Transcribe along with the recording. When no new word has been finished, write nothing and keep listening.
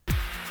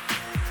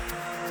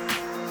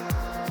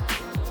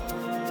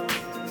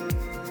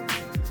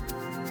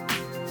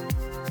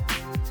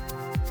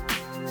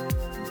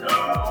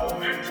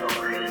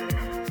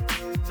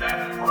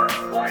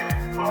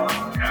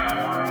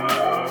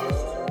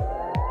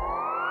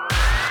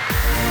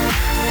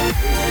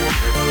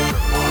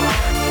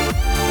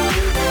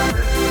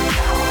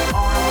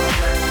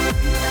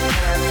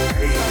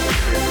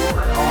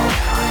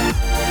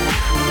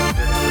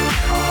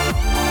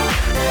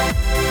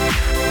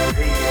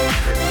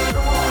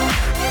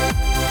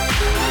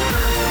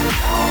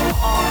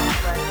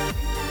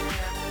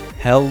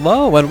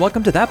Hello and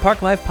welcome to That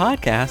Park Live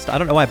podcast. I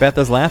don't know why Beth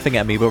is laughing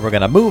at me, but we're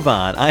going to move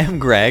on. I am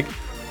Greg.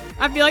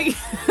 I feel like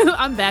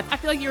I'm Beth. I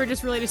feel like you were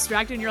just really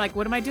distracted and you're like,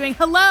 what am I doing?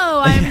 Hello,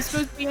 I am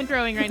supposed to be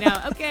introing right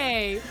now.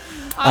 Okay.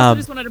 I also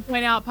just wanted to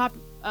point out,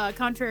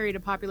 contrary to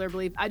popular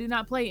belief, I do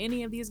not play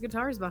any of these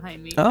guitars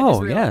behind me.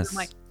 Oh, yes. I'm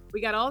like,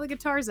 we got all the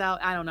guitars out.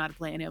 I don't know how to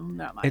play any of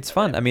them. It's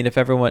fun. I mean, if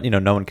everyone,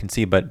 no one can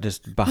see, but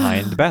just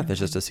behind Beth is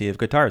just a sea of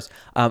guitars.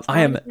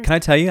 Can I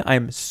tell you, I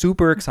am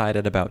super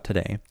excited about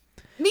today.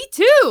 Me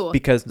too.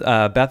 Because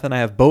Beth and I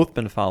have both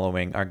been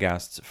following our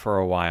guests for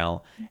a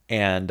while,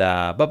 and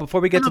but before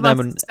we get to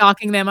them,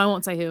 stalking them, I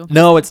won't say who.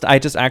 No, I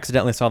just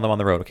accidentally saw them on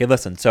the road. Okay,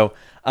 listen. So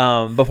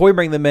before we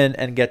bring them in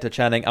and get to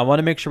chatting, I want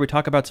to make sure we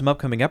talk about some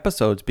upcoming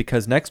episodes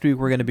because next week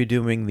we're going to be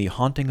doing the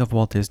Haunting of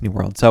Walt Disney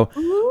World. So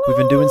we've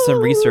been doing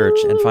some research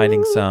and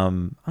finding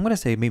some, I'm going to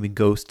say maybe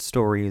ghost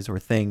stories or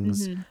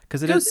things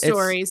because ghost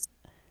stories.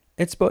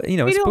 It's spooky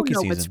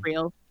season. What's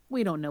real.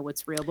 We don't know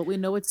what's real, but we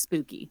know it's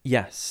spooky.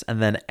 Yes. And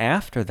then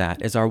after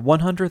that is our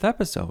 100th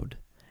episode.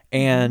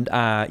 And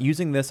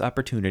using this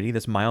opportunity,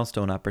 this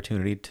milestone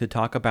opportunity to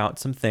talk about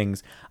some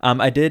things,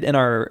 I did in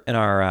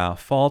our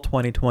fall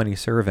 2020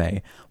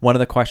 survey, one of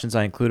the questions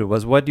I included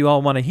was, what do you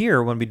all want to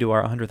hear when we do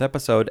our 100th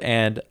episode?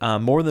 And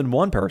more than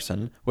one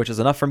person, which is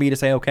enough for me to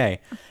say,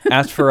 okay,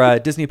 asked for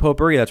Disney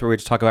Potpourri. That's where we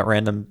just talk about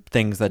random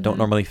things that don't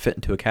normally fit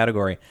into a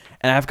category.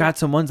 And I've got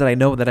some ones that I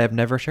know that I've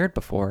never shared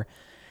before.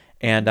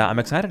 And I'm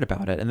excited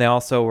about it. And they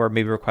also were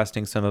maybe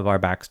requesting some of our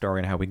backstory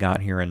and how we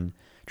got here and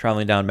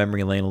traveling down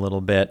memory lane a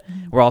little bit.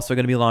 We're also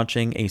going to be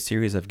launching a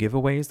series of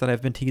giveaways that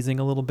I've been teasing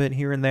a little bit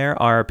here and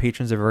there. Our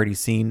patrons have already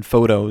seen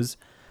photos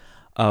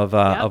of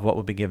what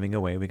we'll be giving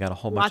away. We got a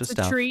whole bunch of stuff.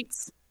 Lots of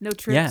treats. No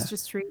tricks,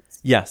 just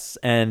treats. Yes.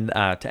 And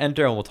to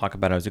enter, and we'll talk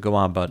about it as we go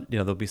on, but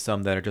there'll be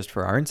some that are just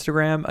for our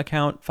Instagram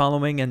account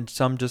following and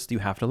some just you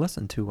have to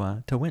listen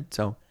to win.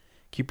 So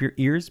keep your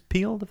ears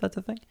peeled if that's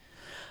a thing.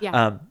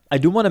 Yeah. I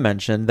do want to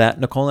mention that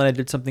Nicole and I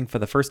did something for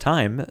the first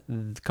time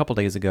a couple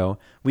days ago.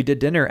 We did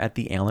dinner at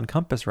the Ale and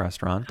Compass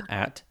restaurant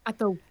at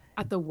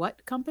the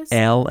what Compass?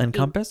 Ale and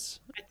Compass?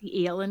 At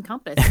the Ale and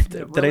Compass.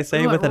 Did I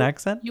say it with an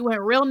accent? You went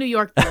real New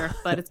York there,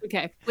 but it's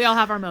okay. We all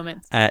have our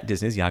moments. At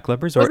Disney's Yacht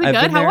Club Resort. Was it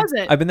good? How was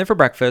it? I've been there for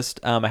breakfast.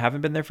 I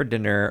haven't been there for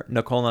dinner.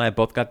 Nicole and I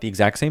both got the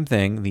exact same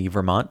thing, the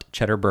Vermont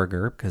cheddar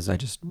burger, because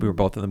we were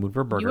both in the mood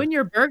for a burger. You and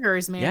your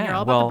burgers, man. Yeah, you're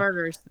all about the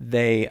burgers.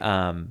 They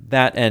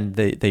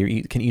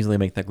they can easily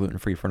make that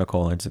gluten-free for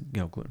Nicole. It's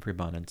gluten-free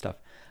bun and stuff.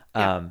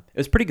 It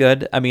was pretty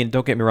good. I mean,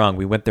 don't get me wrong.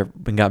 We went there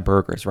and got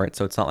burgers, right?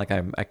 So it's not like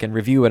I can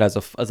review it as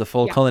a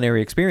full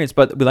culinary experience,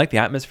 but we like the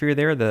atmosphere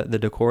there. The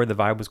decor, the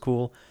vibe was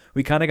cool.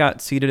 We kind of got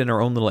seated in our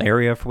own little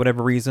area for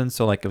whatever reason.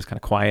 So like it was kind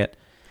of quiet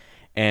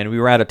and we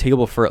were at a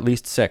table for at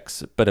least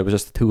 6, but it was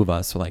just the two of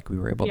us. So like we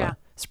were able to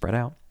spread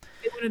out.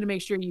 They wanted to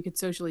make sure you could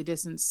socially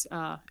distance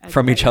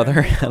from each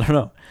other. I don't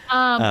know.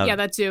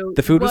 That too.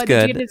 The food was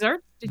good. Did you get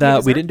dessert?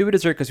 We didn't do a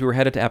dessert because we were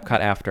headed to Epcot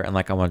after, and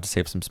I wanted to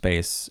save some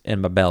space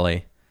in my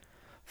belly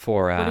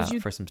for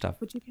some stuff.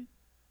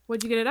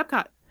 What'd you get at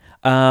Epcot?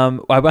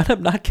 I wound up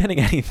not getting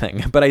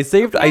anything, but I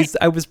saved. Okay.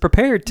 I was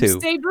prepared to.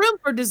 You saved room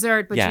for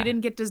dessert, but you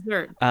didn't get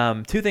dessert.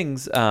 2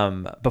 things.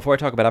 Before I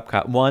talk about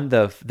Epcot, one,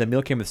 the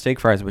meal came with steak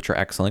fries, which are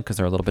excellent because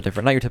they're a little bit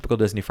different. Not your typical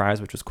Disney fries,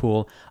 which was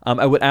cool.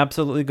 I would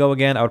absolutely go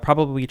again. I would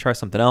probably try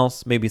something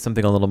else, maybe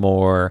something a little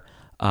more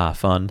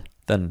fun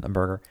than a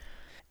burger.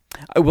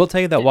 I will tell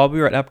you that while we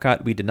were at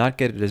Epcot, we did not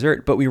get a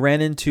dessert, but we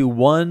ran into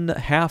one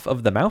half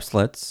of the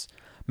Mouselets.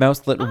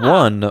 Mouselet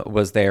 1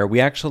 was there. We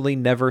actually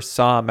never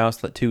saw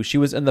Mouselet 2. She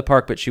was in the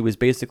park, but she was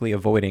basically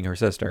avoiding her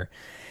sister.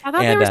 I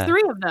thought there was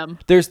 3 of them.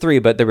 There's 3,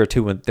 but there were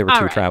two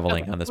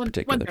traveling on this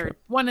particular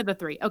trip. One of the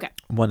 3. Okay.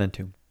 1 and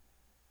 2.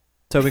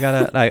 So we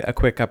got a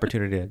quick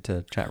opportunity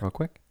to chat real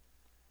quick.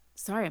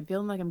 Sorry, I'm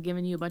feeling like I'm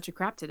giving you a bunch of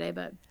crap today,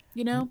 but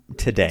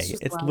today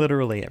it's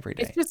literally every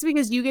day. It's just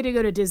because you get to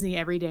go to Disney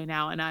every day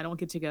now, and I don't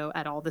get to go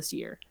at all this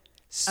year.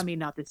 I mean,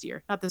 not this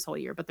year, not this whole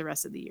year, but the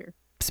rest of the year.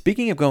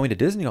 Speaking of going to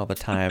Disney all the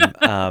time,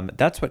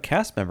 that's what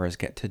cast members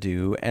get to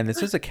do. And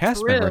this is a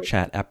cast member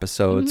chat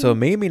episode. So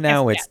maybe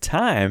now it's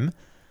time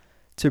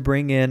to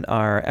bring in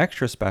our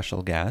extra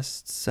special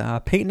guests,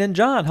 Peyton and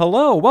John.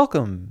 Hello,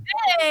 welcome.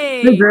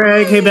 Hey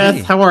Greg. Hey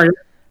Beth, how are you?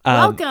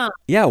 Welcome.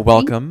 Yeah,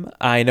 welcome.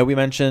 I know we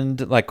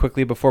mentioned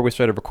quickly before we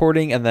started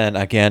recording, and then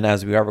again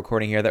as we are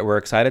recording here, that we're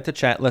excited to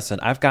chat. Listen,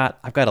 I've got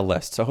a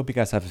list, so I hope you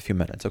guys have a few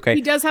minutes. Okay.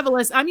 He does have a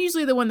list. I'm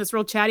usually the one that's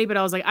real chatty, but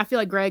I was like, I feel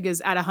like Greg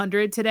is at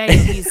 100 today. And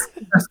he's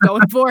just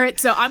going for it,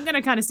 so I'm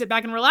gonna kind of sit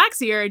back and relax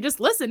here and just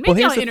listen.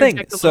 Maybe I'll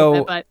interject a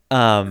little bit, but.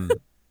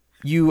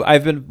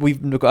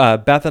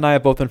 Beth and I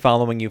have both been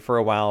following you for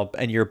a while,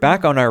 and you're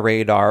back on our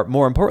radar.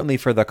 More importantly,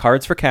 for the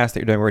Cards for Cast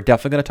that you're doing, we're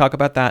definitely going to talk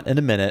about that in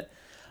a minute.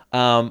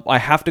 I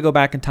have to go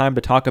back in time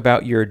to talk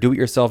about your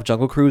do-it-yourself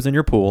Jungle Cruise in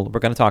your pool. We're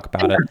going to talk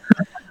about it.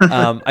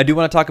 I do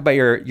want to talk about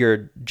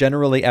your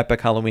generally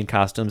epic Halloween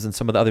costumes and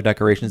some of the other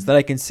decorations that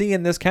I can see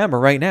in this camera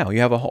right now. You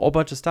have a whole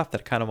bunch of stuff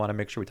that I kind of want to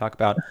make sure we talk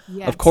about.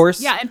 Yes. Of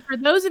course. Yeah, and for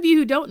those of you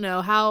who don't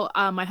know how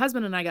my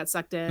husband and I got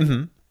sucked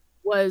in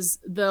was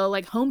the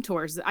like home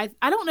tours. I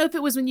don't know if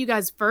it was when you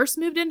guys first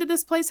moved into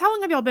this place. How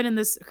long have y'all been in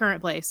this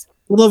current place?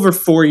 A little over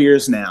 4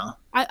 years now.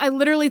 I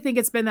literally think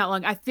it's been that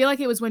long. I feel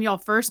like it was when y'all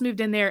first moved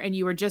in there and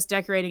you were just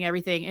decorating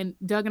everything. And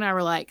Doug and I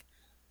were like,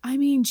 I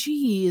mean,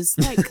 geez,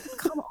 like,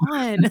 come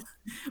on.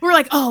 We're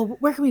like, oh,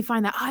 where can we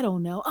find that? I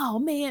don't know. Oh,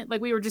 man.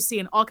 Like, we were just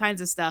seeing all kinds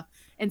of stuff.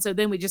 And so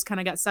then we just kind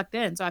of got sucked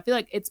in. So I feel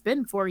like it's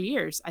been 4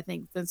 years, I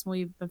think, since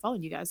we've been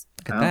following you guys.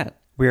 Look at that.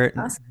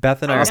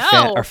 Beth and I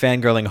are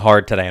fangirling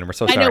hard today, and we're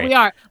so sorry. I know we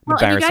are. I'm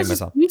embarrassing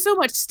myself. You do so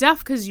much stuff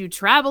because you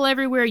travel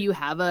everywhere. You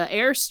have a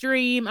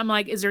Airstream. I'm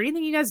like, is there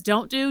anything you guys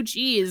don't do?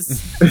 Jeez,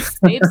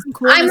 save some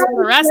coolness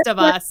for the rest of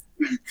us.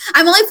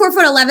 I'm only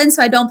 4'11",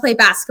 so I don't play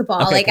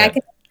basketball. Okay, I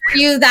can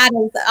assure you that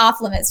is off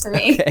limits for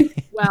me. Okay.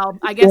 Well,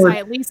 I guess I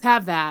at least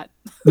have that.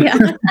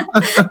 Yeah.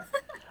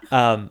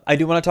 I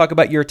do want to talk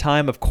about your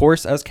time, of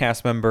course, as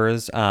cast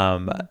members.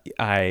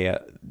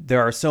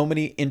 There are so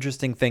many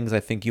interesting things I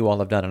think you all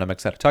have done, and I'm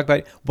excited to talk about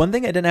it. One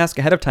thing I didn't ask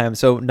ahead of time,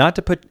 so not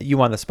to put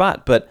you on the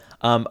spot, but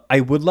I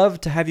would love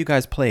to have you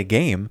guys play a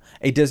game,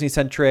 a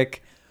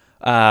Disney-centric,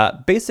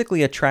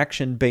 basically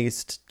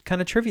attraction-based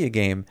kind of trivia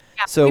game.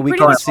 Yeah, so we pretty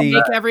can much see.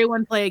 Make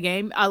everyone play a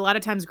game. A lot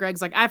of times,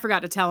 Greg's like, I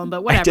forgot to tell him,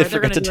 but whatever. They're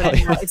going to do it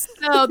you. anyway.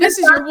 So this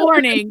is your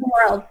warning.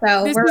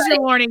 This is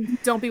your warning.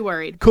 Don't be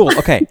worried. Cool.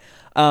 Okay.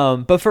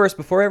 But first,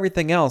 before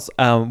everything else,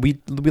 we'd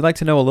like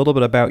to know a little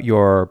bit about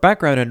your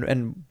background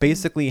and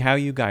basically how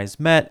you guys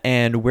met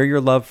and where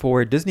your love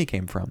for Disney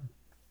came from.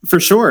 For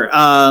sure.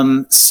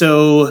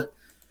 So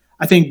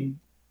I think,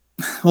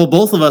 well,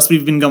 both of us,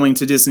 we've been going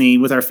to Disney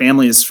with our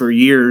families for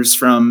years,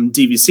 from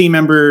DVC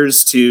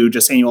members to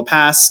just annual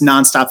pass,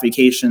 nonstop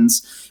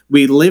vacations.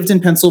 We lived in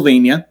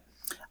Pennsylvania.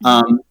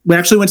 We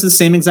actually went to the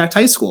same exact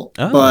high school,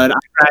 but I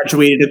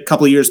graduated a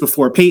couple of years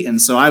before Peyton.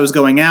 So I was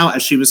going out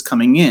as she was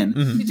coming in.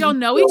 Mm-hmm. Did y'all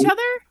know each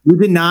other? We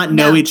did not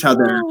know each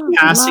other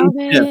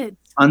passing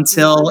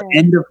until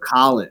end of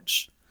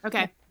college.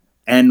 Okay.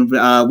 And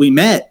we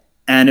met.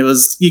 And it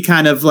was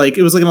like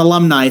an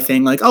alumni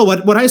thing. Like, oh,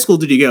 what high school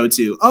did you go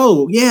to?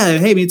 Oh, yeah.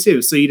 Hey, me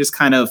too. So you just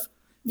kind of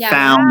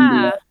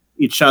found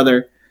each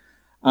other.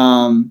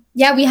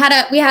 We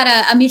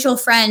had a mutual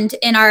friend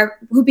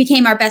who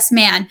became our best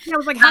man. Yeah, I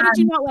was like, how did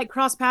you not like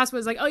cross paths?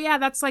 Was like, oh yeah,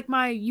 that's like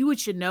you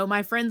should know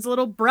my friend's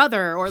little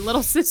brother or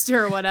little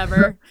sister or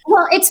whatever.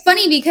 Well, it's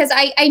funny because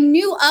I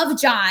knew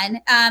of John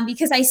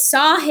because I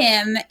saw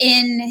him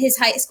in his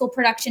high school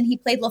production. He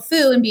played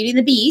LeFou in Beauty and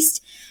the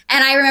Beast.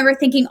 And I remember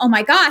thinking, oh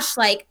my gosh,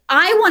 like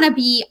I want to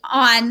be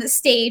on the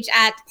stage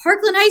at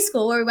Parkland High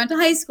School, where we went to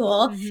high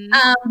school,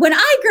 when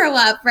I grow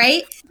up,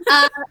 right?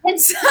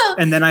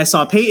 And then I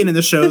saw Peyton in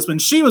the shows when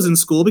she was in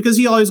school, because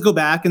you always go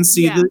back and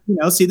see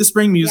the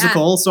spring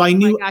musical. So I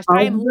knew. Oh my gosh,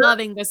 I am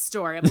loving this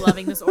story. I'm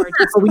loving this origin.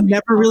 But we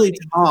never really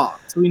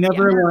talked. We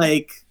never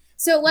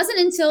So it wasn't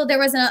until there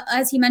was,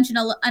 as he mentioned,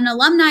 an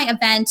alumni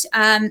event.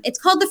 It's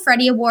called the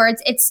Freddie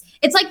Awards. It's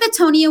like the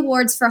Tony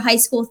Awards for high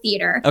school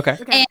theater. Okay.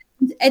 And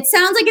it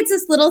sounds like it's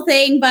this little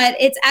thing, but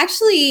it's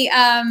actually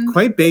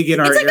quite big in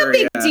our area. It's like a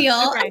big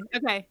deal.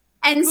 Okay.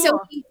 And so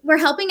we're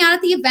helping out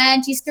at the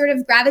event. You sort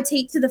of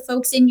gravitate to the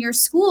folks in your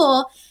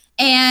school.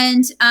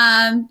 And,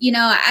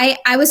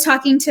 I was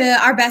talking to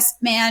our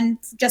best man,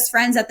 just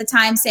friends at the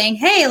time, saying,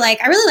 hey, like,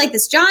 I really like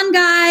this John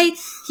guy.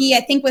 He,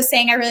 I think, was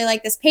saying, I really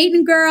like this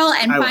Peyton girl.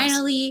 And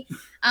finally,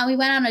 we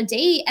went on a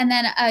date. And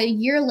then a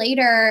year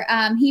later,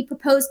 he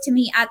proposed to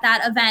me at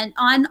that event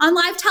on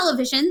live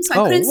television. So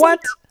I couldn't say no.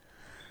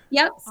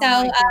 Yep.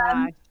 So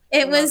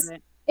it was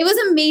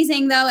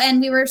amazing, though.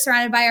 And we were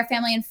surrounded by our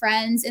family and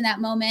friends in that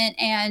moment.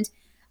 And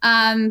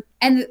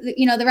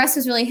the rest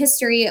was really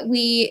history.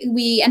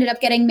 We ended up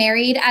getting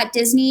married at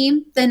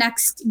Disney the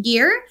next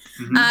year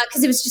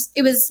because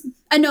it was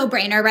a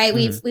no-brainer, right?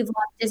 We've loved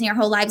Disney our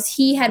whole lives.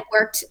 He had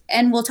worked,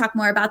 and we'll talk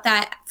more about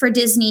that, for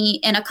Disney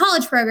in a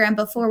college program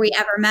before we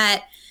ever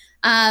met.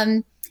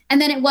 And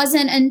then it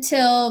wasn't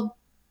until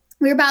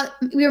we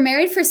were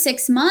married for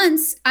 6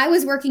 months. I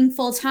was working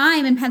full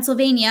time in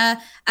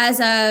Pennsylvania as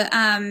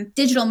a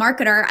digital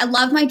marketer. I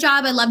loved my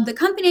job. I loved the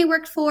company I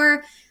worked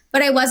for,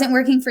 but I wasn't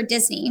working for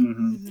Disney.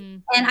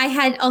 And I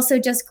had also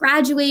just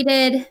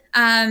graduated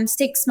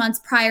 6 months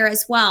prior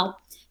as well.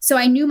 So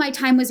I knew my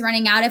time was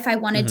running out if I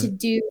wanted to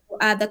do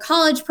the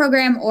college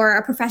program or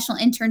a professional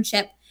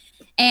internship.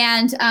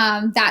 And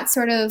that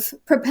sort of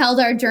propelled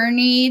our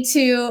journey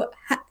to,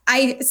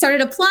 I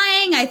started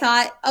applying. I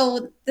thought,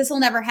 oh, this will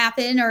never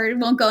happen or it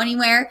won't go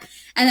anywhere.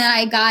 And then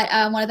I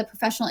got one of the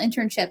professional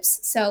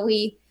internships. So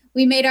we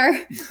made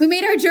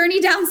our journey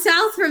down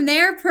south from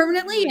there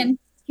permanently. And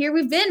here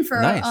we've been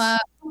for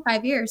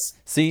 5 years.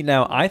 See,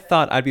 now I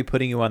thought I'd be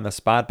putting you on the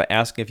spot by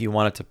asking if you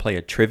wanted to play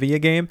a trivia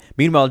game.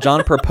 Meanwhile,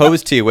 John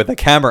proposed to you with a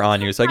camera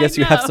on you, so I guess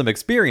you have some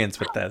experience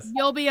with this.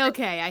 You'll be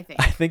okay, I think.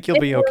 I think you'll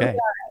be okay.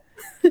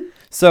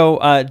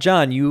 So,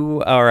 John,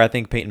 I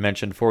think Peyton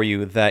mentioned for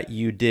you that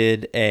you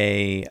did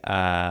a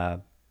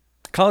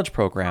college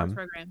program.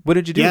 What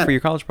did you do for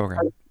your college program?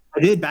 I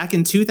did back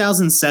in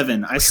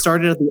 2007. I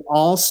started at the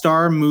All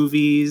Star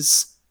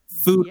Movies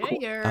food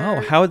court.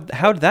 Oh, how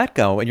did that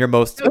go in your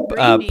most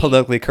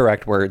politically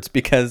correct words?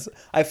 Because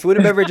food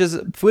and beverages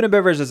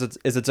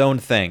is its own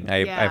thing.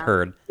 I've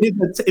heard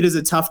it is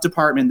a tough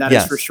department, that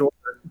is for sure.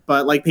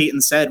 But like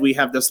Peyton said, we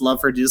have this love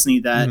for Disney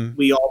that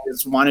we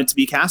always wanted to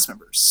be cast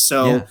members.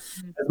 So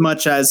as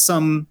much as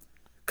some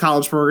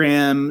college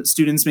program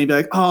students may be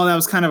like, oh, that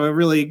was kind of a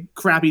really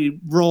crappy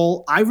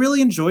role, I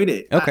really enjoyed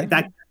it. Okay.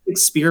 That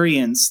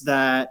experience,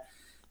 that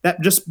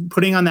just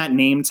putting on that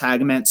name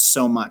tag meant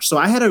so much. So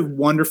I had a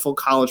wonderful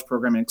college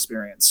program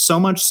experience, so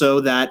much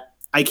so that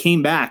I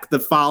came back the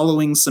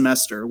following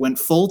semester, went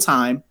full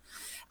time.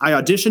 I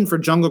auditioned for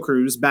Jungle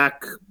Cruise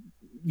back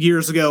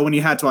years ago when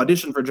you had to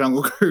audition for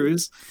Jungle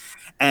Cruise.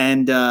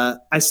 And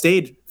I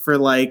stayed for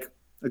like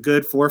a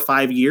good 4 or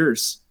 5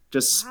 years,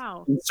 just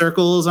in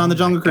circles on the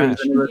Jungle Cruise.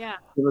 And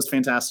it was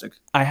fantastic.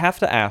 I have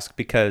to ask,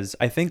 because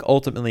I think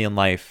ultimately in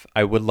life,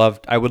 I would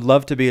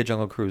love to be a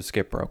Jungle Cruise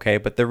skipper. Okay.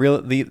 But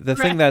the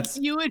thing that's,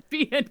 you would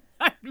be a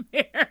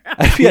nightmare.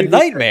 I'd be a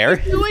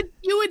nightmare.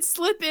 You would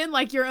slip in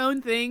like your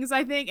own things,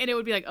 I think. And it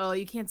would be like, oh,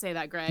 you can't say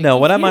that, Greg. No,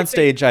 when I'm on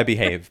stage, I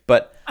behave.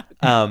 But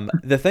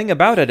the thing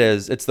about it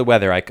is, it's the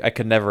weather.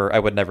 I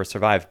would never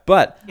survive.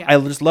 But I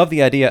just love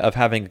the idea of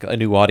having a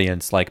new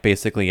audience, like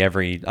basically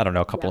every, I don't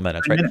know, a couple of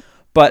minutes, right?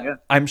 But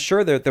I'm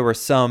sure that there were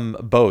some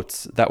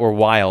boats that were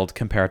wild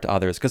compared to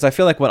others, because I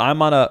feel like when I'm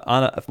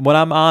when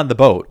I'm on the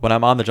boat, when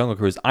I'm on the Jungle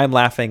Cruise, I'm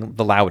laughing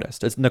the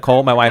loudest. It's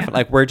Nicole, my wife,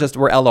 like we're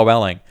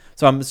LOLing.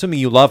 So I'm assuming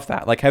you love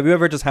that. Like, have you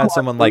ever just had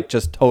someone like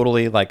just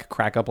totally like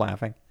crack up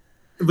laughing?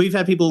 We've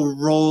had people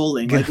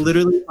rolling, like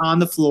literally on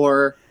the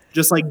floor,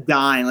 just like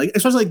dying. Like,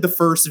 especially like the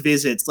first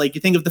visits. Like,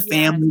 you think of the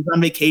families on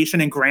vacation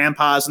and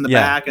grandpa's in the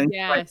back, and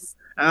like,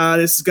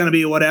 this is gonna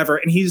be whatever,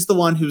 and he's the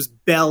one who's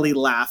belly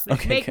laughing.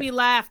 Make me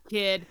laugh,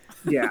 kid.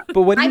 Yeah.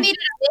 But I made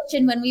an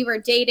audition when we were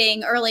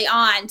dating early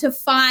on to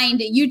find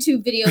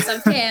YouTube videos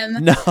of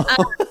him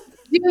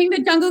doing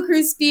the Jungle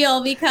Cruise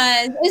spiel,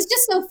 because it's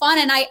just so fun,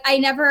 and I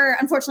never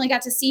unfortunately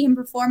got to see him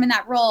perform in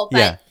that role.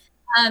 But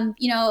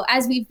you know,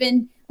 as we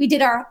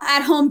did our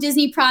at-home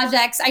Disney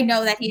projects, I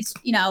know that he's,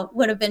 you know,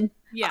 would have been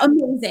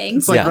amazing.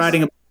 It's like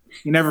riding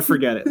you never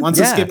forget it. Once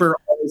a skipper,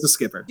 always a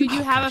skipper. Did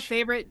you have a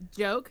favorite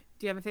joke?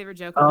 Do you have a favorite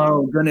joke?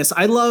 Oh goodness,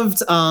 I loved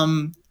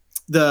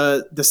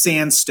the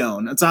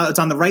sandstone. It's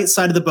on the right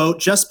side of the boat,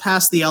 just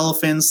past the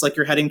elephants, like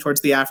you're heading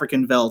towards the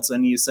African veldt,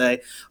 and you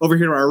say, over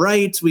here to our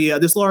right, we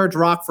this large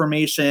rock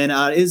formation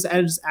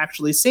is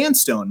actually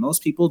sandstone.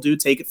 Most people do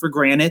take it for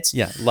granted.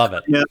 Yeah, love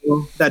it. You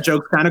know, that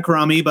joke's kind of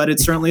crummy, but it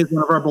certainly is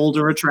one of our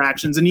bolder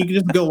attractions, and you can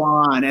just go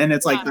on, and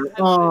it's like,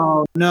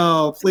 oh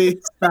no,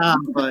 please stop.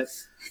 But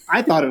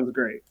I thought it was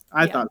great.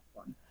 I thought it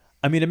was fun.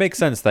 I mean, it makes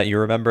sense that you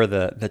remember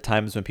the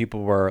times when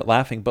people were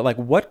laughing, but like,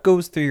 what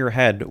goes through your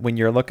head when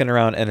you're looking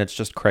around and it's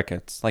just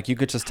crickets? Like, you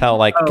could just tell,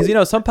 like, because, you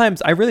know,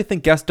 sometimes I really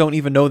think guests don't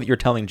even know that you're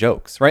telling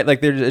jokes, right?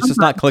 Like, it's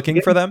just not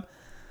clicking for them.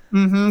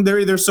 Mm-hmm.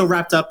 They're so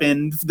wrapped up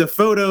in the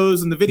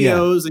photos and the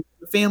videos and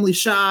the family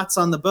shots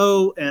on the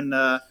boat. And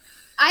I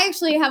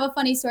actually have a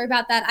funny story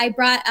about that. I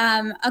brought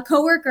a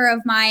coworker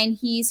of mine.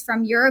 He's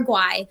from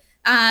Uruguay.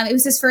 It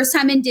was his first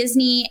time in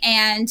Disney,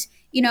 and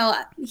you know,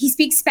 he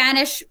speaks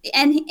Spanish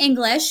and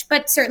English,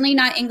 but certainly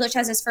not English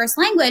as his first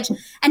language.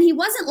 And he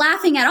wasn't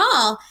laughing at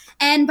all.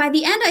 And by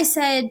the end, I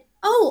said,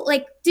 oh,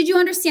 like, did you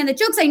understand the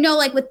jokes? I know,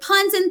 like, with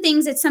puns and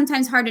things, it's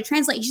sometimes hard to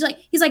translate.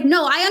 He's like,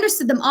 no, I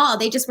understood them all.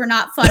 They just were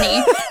not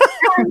funny.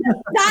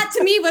 That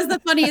to me was the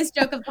funniest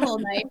joke of the whole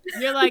night.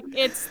 You're like,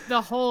 it's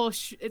the whole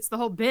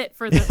bit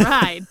for the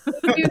ride.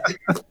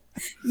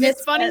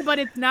 It's funny, but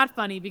it's not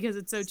funny because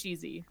it's so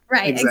cheesy.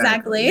 Right,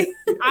 exactly.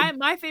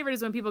 My favorite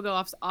is when people go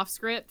off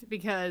script,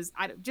 because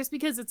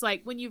because it's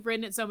like, when you've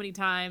written it so many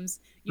times,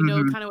 you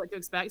know kind of what to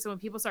expect. So when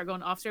people start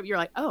going off script, you're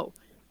like, oh,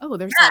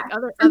 there's like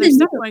other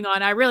stuff going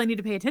on. I really need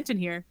to pay attention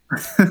here.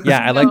 Yeah,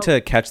 I like to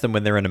catch them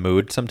when they're in a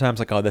mood sometimes,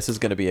 like, oh, this is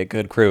going to be a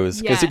good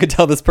cruise, because you can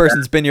tell this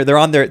person's been here.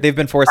 They've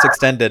been force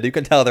extended. You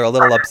can tell they're a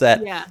little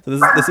upset. Yeah. So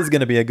this is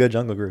going to be a good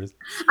Jungle Cruise.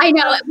 I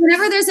know.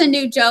 Whenever there's a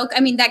new joke, I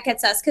mean, that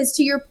gets us, because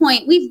to your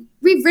point, we've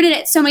written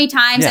it so many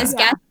times as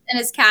guests and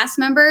as cast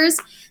members.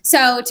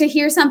 So to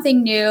hear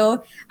something new,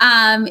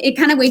 it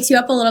kind of wakes you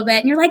up a little bit,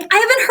 and you're like, I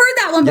haven't heard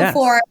that one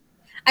before.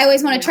 I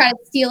always want to try to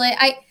steal it.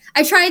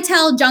 I try to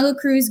tell Jungle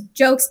Cruise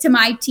jokes to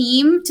my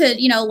team to,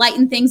 you know,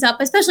 lighten things up,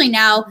 especially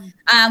now.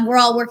 We're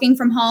all working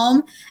from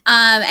home,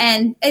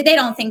 and they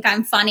don't think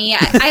I'm funny.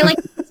 I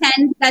like to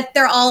pretend that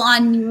they're all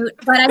on mute,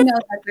 but I know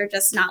that they're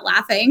just not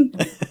laughing.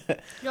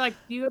 You're like,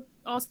 do you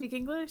all speak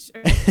English?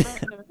 Or-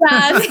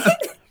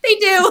 they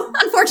do,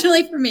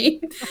 unfortunately for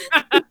me.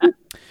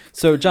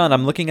 So, John,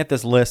 I'm looking at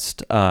this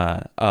list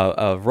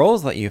of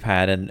roles that you've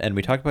had, and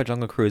we talked about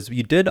Jungle Cruise.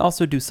 You did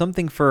also do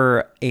something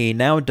for a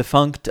now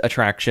defunct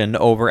attraction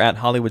over at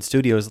Hollywood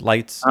Studios,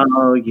 Lights,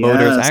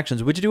 Motors,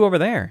 Actions. What'd you do over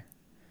there?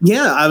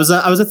 Yeah, I was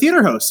a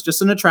theater host,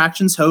 just an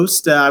attractions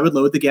host. I would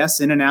load the guests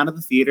in and out of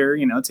the theater,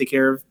 take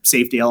care of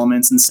safety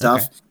elements and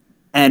stuff. Okay.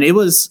 And it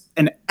was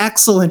an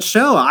excellent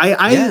show.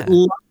 I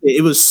loved it.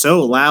 It was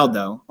so loud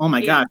though. Oh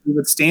my God. We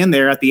would stand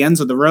there at the ends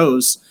of the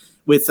rows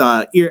with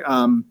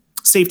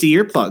safety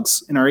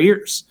earplugs in our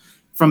ears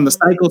from the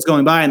cycles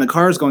going by and the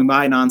cars going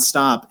by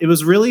nonstop. It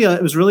was really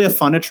a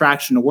fun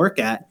attraction to work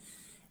at.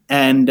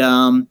 And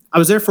I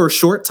was there for a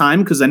short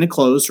time because then it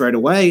closed right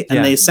away.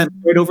 And they sent me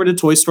right over to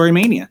Toy Story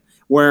Mania,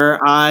 where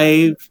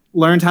I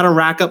learned how to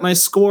rack up my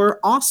score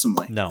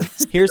awesomely. No,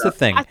 here's the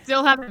thing. I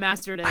still haven't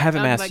mastered it. I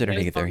haven't mastered it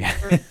either yet.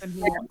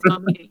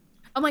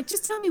 I'm like,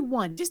 just tell me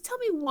one. Just tell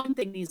me one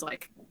thing. And he's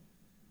like,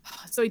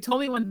 so he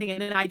told me one thing,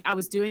 and then I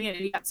was doing it,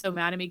 and he got so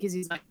mad at me because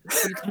he's like,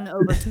 you couldn't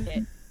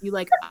overcommit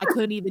it. I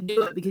couldn't even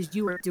do it because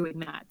you were doing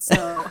that.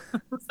 So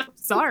I'm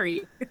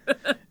sorry.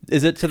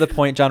 Is it to the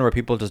point, John, where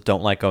people just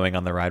don't like going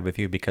on the ride with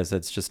you because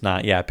it's just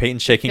not? Yeah,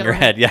 Peyton's shaking her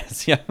head.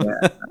 Yes, yeah.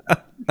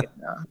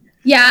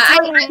 Yeah,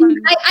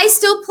 I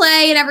still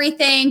play and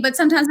everything, but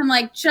sometimes I'm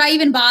like, should I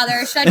even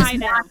bother? Should I just I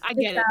know. I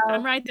get it.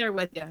 I'm right there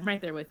with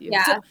you.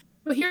 Yeah.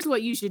 So here's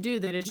what you should do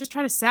then is just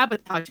try to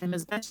sabotage him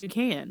as best you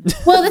can.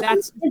 Well,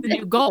 that's the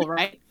new goal,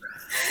 right?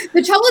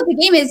 The trouble with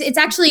the game is it's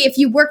actually, if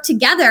you work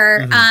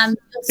together, you'll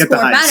score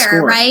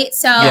better, right?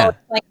 So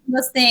like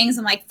those things,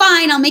 I'm like,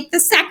 fine, I'll make the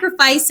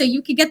sacrifice so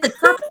you can get the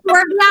top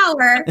score of the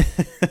hour.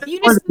 You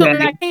just know where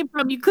that came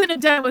from. You couldn't have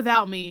done it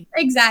without me.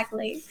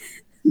 Exactly.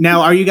 Now,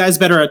 are you guys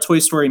better at Toy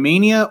Story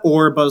Mania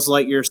or Buzz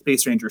Lightyear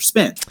Space Ranger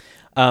Spin?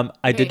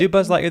 I did do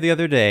Buzz Lightyear the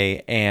other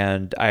day,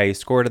 and I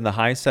scored in the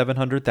high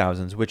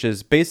 700,000s, which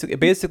is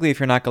basically if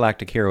you're not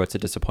Galactic Hero, it's a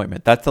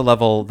disappointment. That's the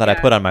level that I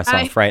put on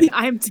myself, right?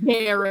 I'm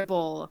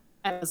terrible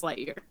at Buzz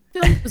Lightyear. I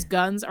feel like those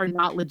guns are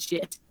not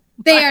legit.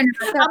 They are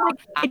not.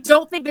 I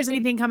don't think there's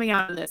anything coming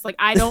out of this. Like,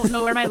 I don't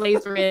know where my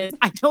laser is.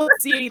 I don't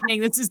see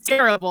anything. This is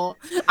terrible.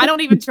 I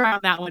don't even try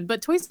on that one.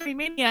 But Toy Story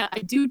Mania, I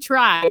do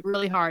try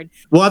really hard.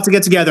 We'll have to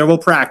get together. We'll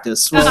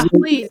practice.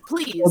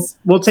 Please.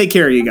 We'll take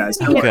care of you guys.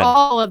 I want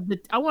all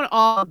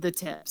of the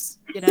tips.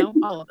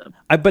 All of them.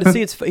 But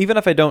see, it's even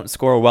if I don't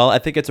score well, I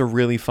think it's a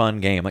really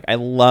fun game. Like I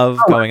love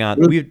going on.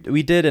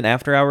 We did an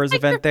after hours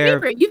event there.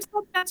 Favorite. You've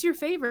said that's your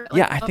favorite.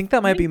 Yeah, I think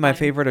that might be my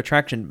favorite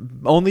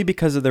attraction, only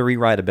because of the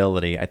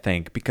rewritability. I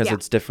think because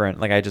it's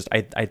different. Like I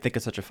think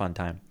it's such a fun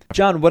time.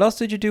 John, what else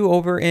did you do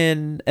over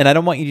in? And I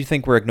don't want you to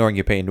think we're ignoring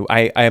you, Peyton.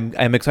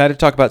 I'm excited to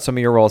talk about some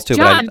of your roles too.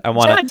 John, but I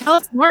want to tell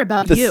us more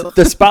about you.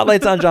 The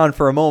spotlight's on John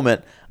for a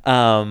moment.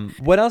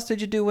 What else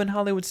did you do in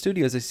Hollywood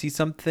Studios? I see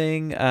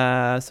something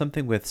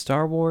with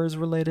Star Wars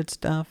related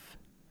stuff.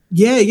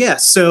 Yeah.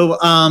 So,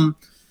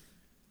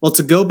 well,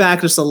 to go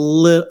back just a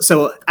little,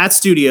 so at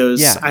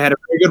Studios, I had a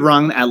very good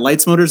run at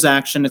Lights, Motors,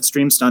 Action,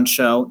 Extreme Stunt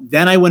Show.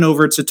 Then I went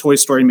over to Toy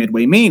Story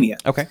Midway Mania.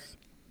 Okay.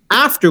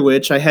 After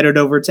which I headed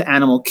over to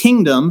Animal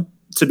Kingdom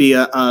to be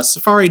a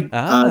safari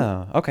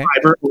driver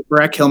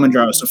over at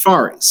Kilimanjaro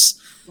Safaris.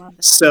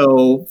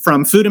 So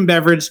from food and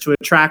beverage to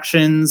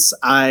attractions,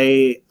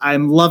 I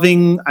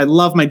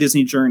love my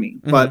Disney journey.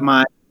 But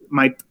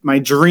my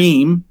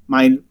dream,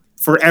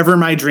 forever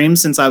my dream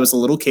since I was a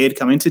little kid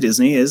coming to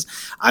Disney is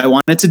I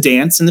wanted to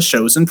dance in the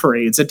shows and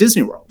parades at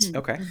Disney World.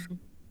 Okay.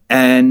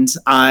 And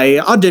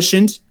I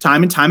auditioned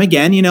time and time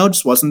again,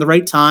 just wasn't the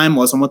right time,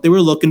 wasn't what they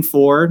were looking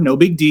for. No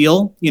big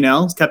deal,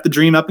 kept the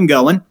dream up and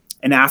going.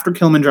 And after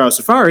Kilimanjaro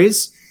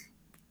Safaris,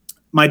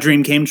 my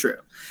dream came true.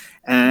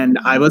 And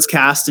I was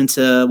cast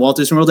into Walt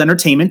Disney World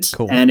Entertainment.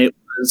 Cool. And it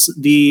was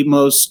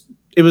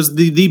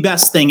the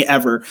best thing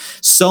ever.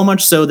 So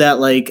much so that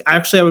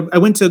I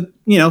went to,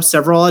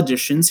 several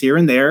auditions here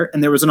and there.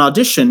 And there was an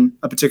audition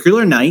a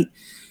particular night.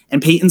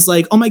 And Peyton's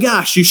like, oh my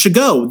gosh, you should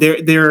go.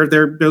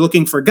 They're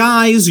looking for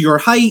guys, your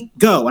height,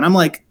 go. And I'm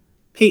like,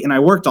 Peyton, I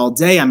worked all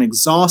day. I'm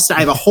exhausted. I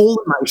have a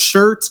hole in my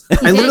shirt.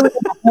 I literally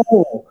have a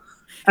hole.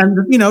 And,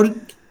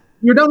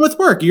 you're done with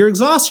work. You're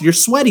exhausted. You're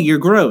sweaty. You're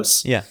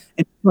gross. Yeah.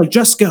 And like,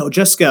 just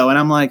go. And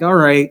I'm like, all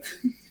right.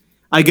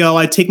 I go,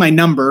 I take my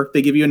number.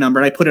 They give you a number.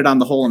 And I put it on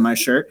the hole in my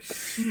shirt.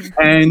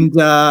 And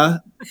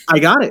I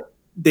got it.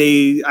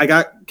 I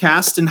got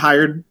cast and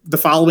hired the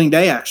following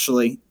day,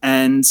 actually.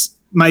 And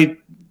my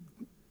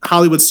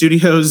Hollywood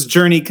Studios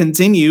journey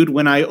continued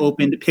when I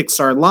opened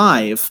Pixar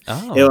Live.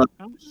 Oh.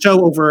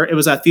 It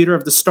was at Theater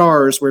of the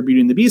Stars where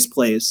Beauty and the Beast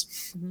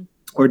plays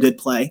or did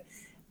play.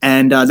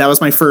 And that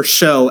was my first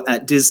show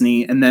at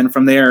Disney. And then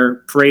from there,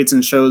 parades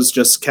and shows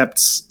just kept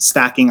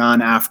stacking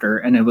on after.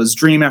 And it was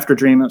dream after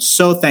dream. I was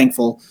so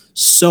thankful,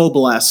 so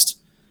blessed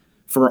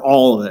for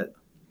all of it.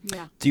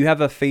 Yeah. Do you have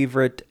a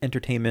favorite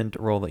entertainment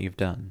role that you've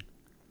done?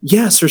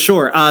 Yes, for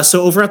sure.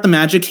 So over at the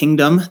Magic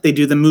Kingdom, they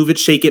do the Move It,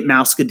 Shake It,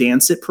 Mouse It,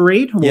 Dance It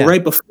parade. Well,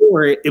 right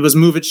before it was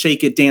Move It,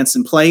 Shake It, Dance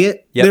and Play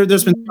It. Yep.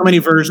 There's been so many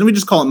versions. We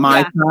just call it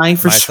Mai Tai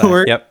for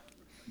short. Yep.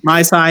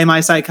 Mai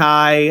Sai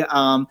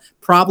Kai.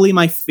 Probably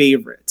my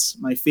favorite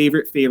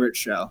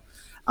show.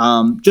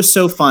 Just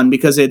so fun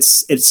because it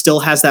still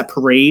has that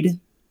parade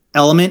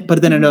element,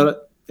 but then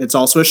it's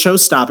also a show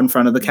stop in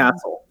front of the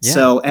castle. Yeah.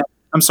 So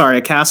I'm sorry,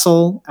 a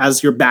castle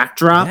as your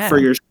backdrop for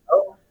your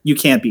show. You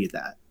can't beat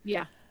that.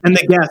 Yeah. And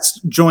the guests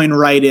join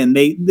right in.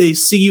 They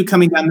see you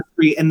coming down the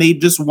street and they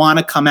just want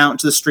to come out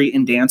into the street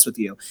and dance with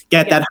you.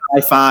 Get that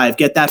high five,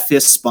 get that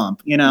fist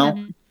bump, you know?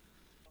 Mm-hmm.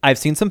 I've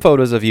seen some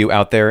photos of you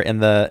out there in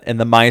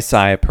the Mai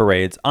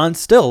parades on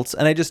stilts,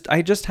 and I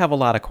just have a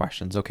lot of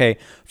questions. Okay,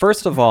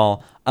 first of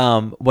all,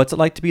 what's it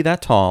like to be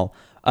that tall?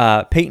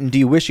 Peyton, do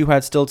you wish you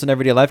had stilts in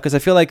everyday life? Because I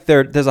feel like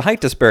there's a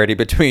height disparity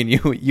between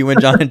you and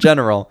John in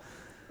general.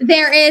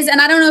 There is, and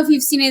I don't know if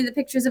you've seen any of the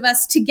pictures of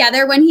us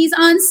together when he's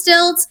on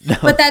stilts,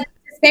 but that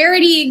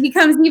disparity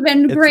becomes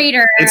even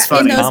greater. It's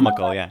funny.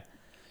 Comical, yeah.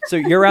 So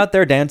you're out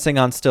there dancing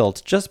on stilts.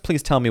 Just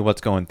please tell me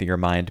what's going through your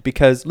mind.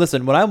 Because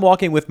listen, when I'm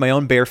walking with my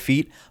own bare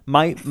feet,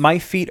 my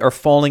feet are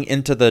falling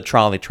into the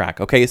trolley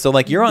track. Okay, so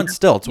like you're on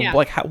stilts. Yeah.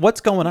 Like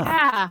what's going on?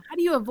 Yeah. How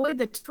do you avoid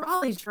the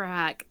trolley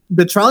track?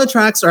 The trolley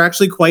tracks are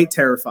actually quite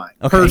terrifying,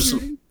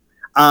 personally.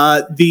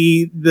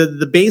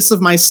 The base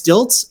of my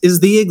stilts is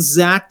the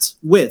exact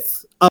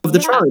width of the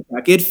trolley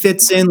track. It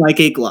fits in like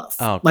a glove.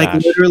 Oh, like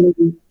gosh. literally,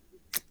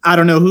 I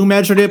don't know who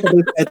measured it, but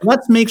they said,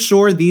 let's make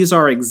sure these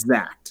are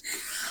exact.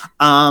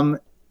 And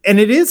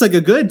it is like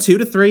a good 2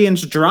 to 3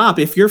 inch drop.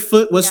 If your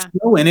foot was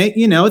still in it,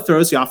 it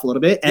throws you off a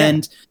little bit. Yeah.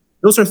 And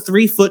those are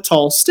 3 foot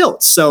tall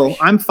stilts. So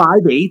I'm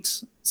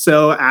 5'8".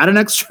 So add an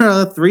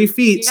extra 3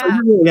 feet. So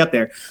you're really up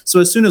there. So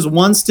as soon as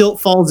one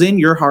stilt falls in,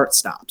 your heart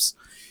stops.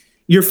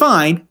 You're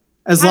fine.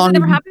 Has it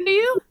ever happened to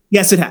you?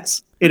 Yes, it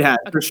has. It has,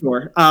 for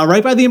sure.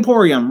 Right by the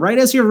Emporium, right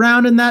as you're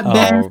rounding that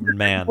bend. Oh,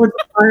 man. Towards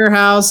the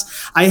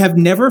firehouse. I have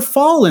never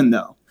fallen,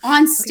 though.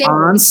 On stage.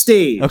 On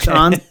stage.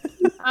 Okay.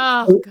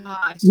 Oh,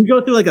 gosh. We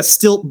go through like a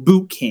stilt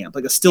boot camp,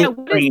 like a stilt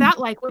what training. is that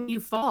like when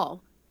you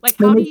fall? Like,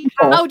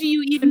 how do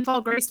you even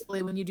fall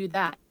gracefully when you do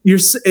that?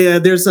 There's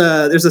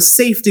a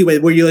safety way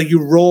where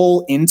you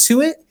roll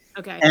into it.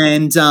 Okay.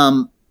 And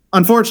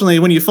unfortunately,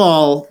 when you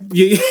fall,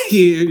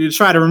 you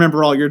try to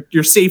remember all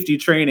your safety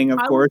training, of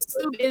course.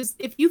 Is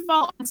if you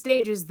fall on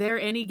stage, is there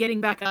any getting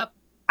back up?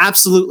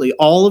 Absolutely.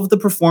 All of the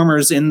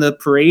performers in the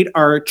parade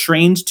are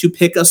trained to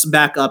pick us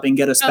back up and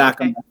get us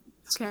back on.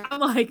 Okay. I'm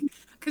like,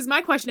 because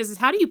my question is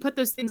how do you put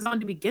those things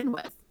on to begin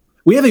with?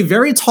 We have a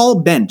very tall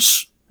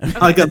bench.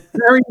 Like a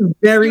very,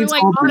 very You're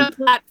tall on bench. a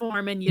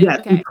platform and you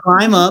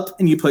climb up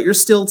and you put your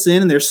stilts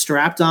in and they're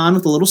strapped on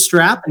with a little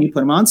strap and you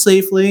put them on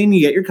safely and you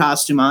get your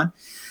costume on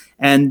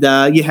and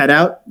you head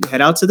out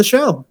to the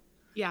show.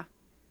 Yeah.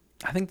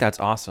 I think that's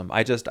awesome.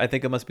 I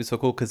think it must be so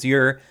cool because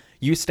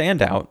you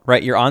stand out,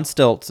 right? You're on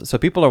stilts, so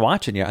people are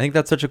watching you. I think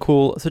that's such a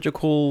cool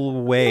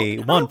way.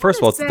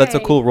 First of all, that's a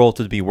cool role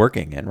to be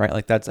working in, right?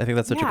 Like I think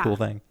that's such a cool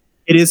thing.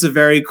 It is a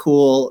very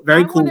cool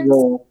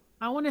role.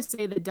 I want to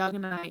say that Doug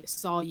and I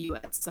saw you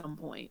at some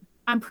point.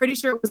 I'm pretty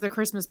sure it was the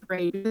Christmas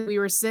parade. We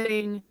were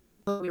sitting,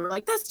 we were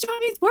like, "That's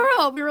Johnny's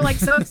World." We were like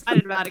so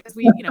excited about it because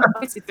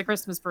obviously it's the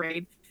Christmas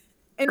parade,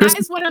 and that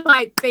is one of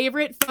my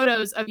favorite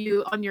photos of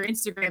you on your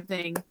Instagram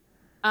thing.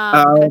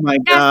 Oh my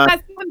God!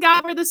 That's the one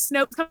guy where the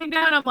snow's coming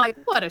down. I'm like,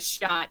 what a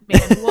shot,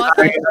 man! I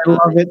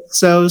love it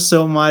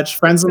so much.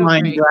 Friends of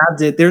mine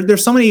grabbed it.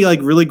 There's so many like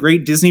really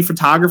great Disney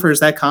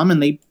photographers that come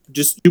and they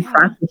just do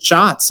practice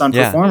shots on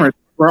performers.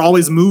 We're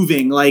always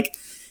moving,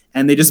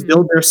 and they just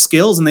build their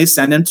skills and they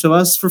send them to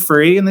us for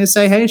free and they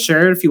say, "Hey,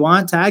 share it if you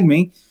want, tag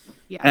me."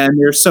 Yeah. And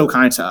they're so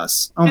kind to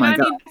us. Oh my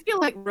God! I feel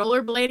like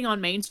rollerblading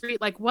on Main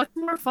Street. Like, what's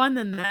more fun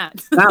than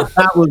that?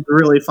 that was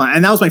really fun,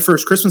 and that was my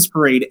first Christmas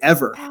parade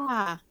ever.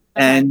 Yeah.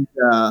 And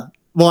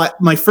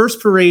my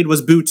first parade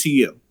was Boo to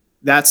You.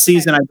 That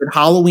season, I did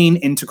Halloween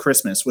into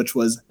Christmas, which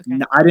was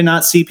I did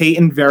not see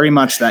Peyton very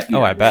much that year.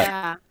 Oh, I bet.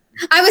 Yeah.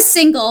 I was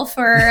single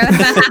for about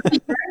half a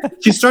year.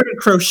 She started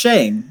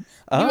crocheting.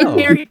 Oh,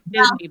 married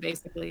Disney,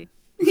 basically.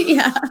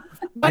 Yeah.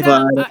 But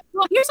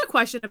well, here's a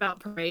question about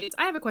parades.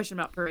 I have a question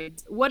about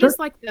parades. What is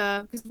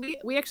because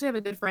we actually have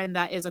a good friend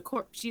that is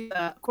she's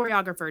a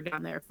choreographer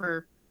down there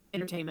for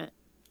entertainment.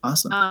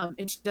 Awesome.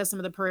 And she does some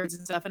of the parades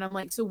and stuff. And I'm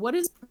like, so what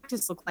does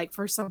practice look like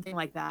for something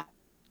like that?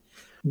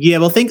 Yeah,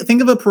 well, think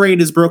of a parade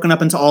as broken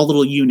up into all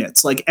little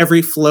units. Like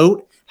every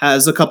float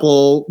has a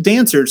couple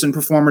dancers and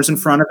performers in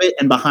front of it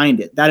and behind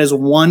it. That is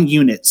one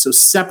unit. So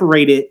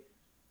separate it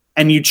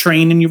and you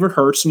train and you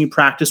rehearse and you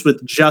practice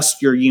with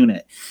just your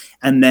unit.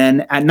 And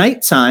then at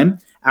nighttime,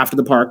 after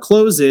the park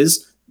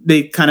closes,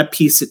 they kind of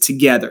piece it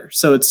together.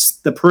 So it's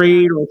the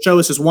parade or show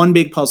is just one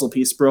big puzzle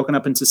piece broken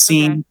up into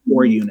scene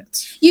 4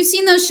 units. You've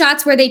seen those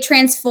shots where they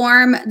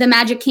transform the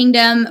Magic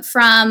Kingdom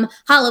from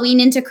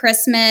Halloween into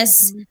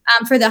Christmas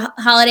for the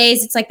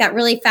holidays. It's like that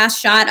really fast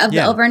shot of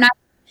the overnight.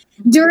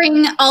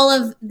 During all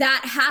of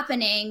that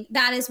happening,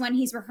 that is when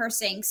he's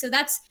rehearsing. So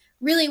that's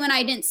really when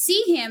I didn't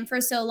see him for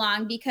so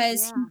long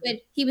because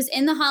he was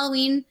in the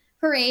Halloween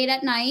parade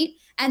at night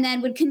and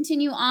then would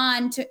continue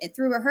on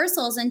through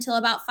rehearsals until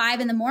about 5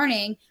 a.m.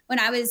 when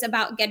I was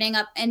about getting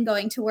up and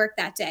going to work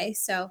that day.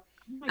 So,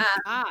 oh my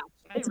gosh,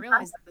 I didn't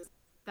realize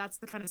that's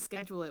the kind of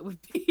schedule it would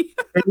be.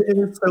 It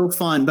is so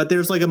fun, but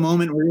there's like a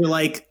moment where you're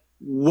like,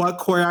 what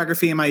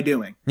choreography am I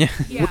doing?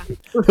 Yeah.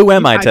 Who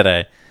am I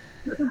today?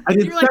 I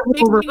did You're like several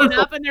mixing it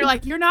rehearsals. up, and they're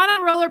like, "You're not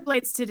on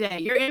rollerblades today.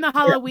 You're in a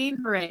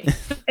Halloween parade."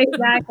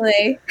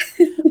 Exactly.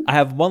 I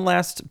have one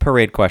last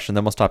parade question,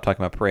 then we'll stop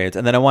talking about parades,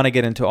 and then I want to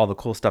get into all the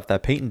cool stuff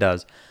that Peyton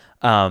does,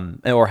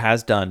 or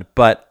has done.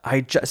 But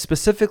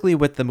specifically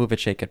with the Move It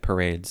Shake It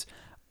parades,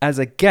 as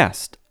a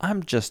guest,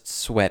 I'm just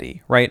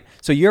sweaty, right?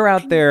 So you're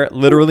out there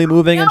literally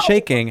moving and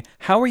shaking.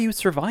 How are you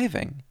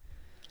surviving?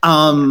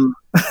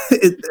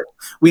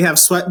 We have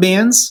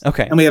sweatbands.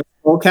 Okay. And we have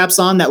skull caps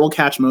on that will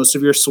catch most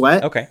of your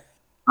sweat. Okay.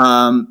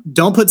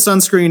 Don't put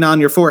sunscreen on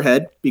your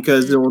forehead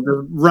because it will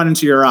just run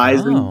into your eyes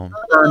and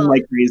burn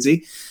like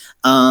crazy.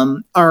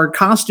 Our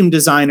costume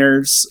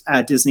designers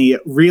at Disney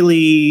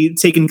really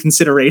take in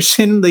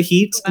consideration the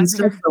heat and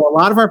stuff. So a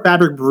lot of our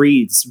fabric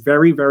breathes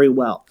very, very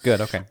well.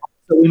 Good. Okay.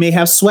 So we may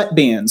have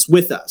sweatbands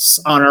with us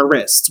on our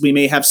wrists. We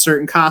may have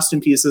certain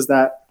costume pieces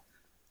that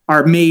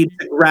are made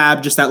to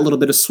grab just that little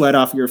bit of sweat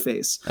off your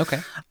face. Okay.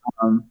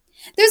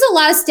 There's a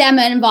lot of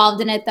stamina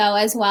involved in it though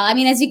as well. I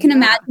mean, as you can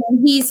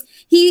imagine,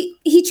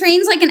 he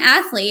trains like an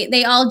athlete.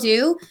 They all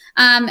do.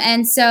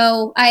 And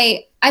so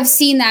I've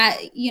seen that,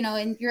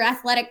 in your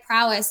athletic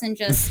prowess and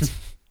just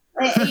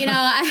because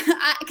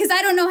I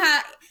don't know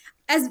how,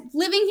 as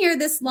living here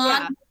this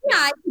long,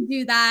 I could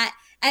do that.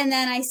 And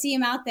then I see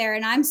him out there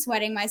and I'm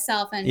sweating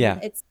myself and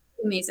it's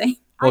amazing.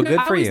 Well,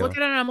 good for you. I always look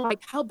at it and I'm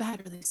like, how bad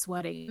are they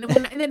sweating?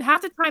 And then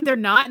half the time they're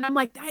not. And I'm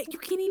like, you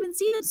can't even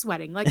see them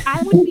sweating. Like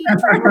I would be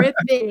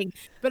dripping.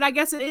 But I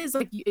guess it is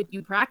like if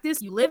you practice,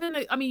 you live in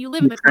the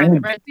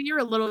climate, right? So you're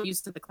a little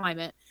used to the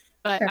climate.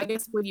 But sure. I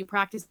guess when you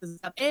practice this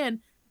stuff and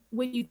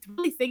when you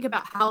really think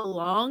about how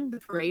long the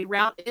parade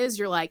route is,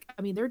 you're like,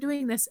 I mean, they're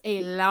doing this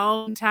a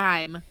long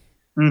time.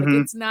 Like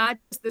it's not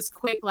just this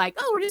quick, like,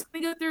 oh, we're just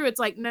gonna go through. It's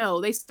like, no,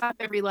 they stop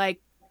every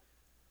like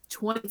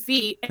 20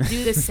 feet and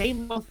do the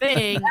same little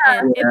thing.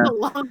 And it's a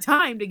long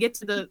time to get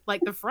to the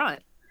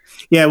front.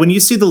 Yeah, when you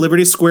see the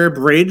Liberty Square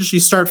Bridge, you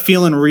start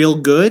feeling real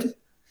good.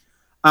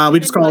 We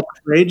just call it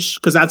the bridge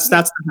because that's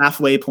the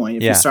halfway point.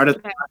 If you start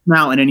at the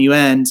mountain and you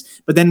end,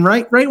 but then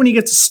right when you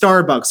get to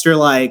Starbucks, you're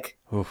like,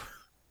 whew,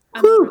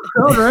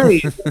 all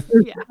right.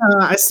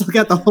 I still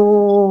got the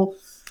whole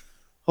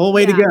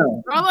way to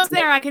go. We're almost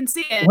there. I can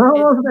see it. We're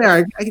almost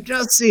there. I can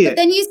just see it. But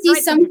then you see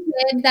some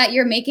kid that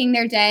you're making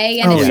their day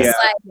and it's just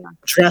like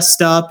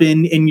dressed up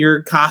in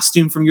your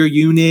costume from your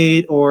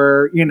unit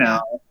or,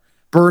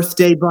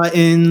 birthday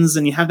buttons,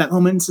 and you have that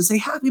moment to say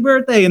happy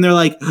birthday and they're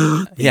like,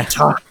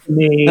 talk to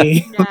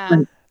me.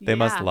 They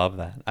must love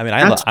that. I mean,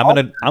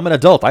 I'm an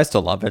adult. I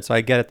still love it. So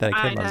I get it that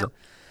a kid loves it.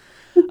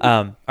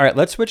 All right,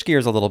 let's switch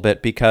gears a little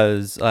bit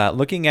because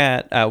looking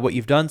at what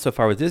you've done so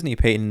far with Disney,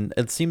 Peyton,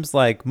 it seems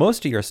like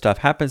most of your stuff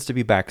happens to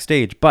be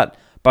backstage. But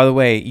by the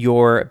way,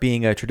 your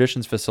being a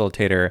traditions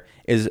facilitator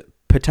is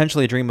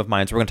potentially a dream of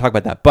mine. So we're going to talk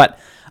about that, but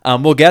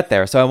we'll get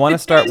there. So I want to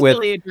start with.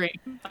 A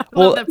dream.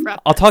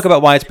 I'll talk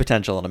about why it's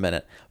potential in a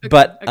minute. Okay,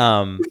 but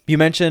you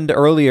mentioned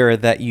earlier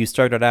that you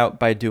started out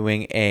by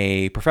doing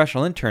a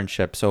professional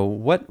internship. So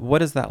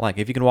what is that like?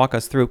 If you can walk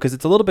us through, because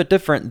it's a little bit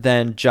different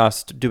than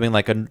just doing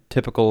like a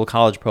typical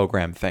college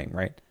program thing,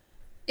 right?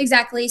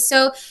 Exactly.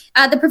 So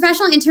the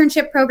professional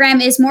internship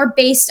program is more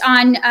based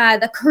on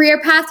the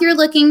career path you're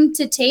looking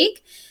to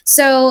take.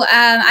 So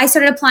I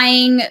started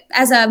applying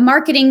as a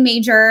marketing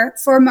major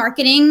for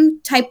marketing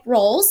type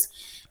roles.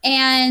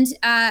 And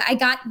I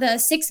got the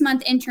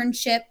 6-month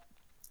internship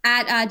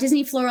at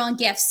Disney Floral and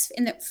Gifts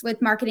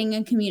with marketing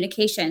and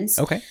communications.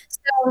 Okay.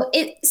 So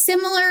it's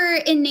similar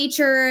in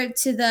nature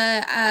to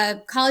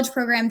the college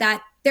program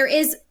that there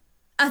is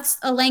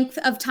a length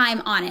of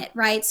time on it,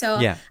 right? So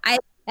I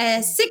a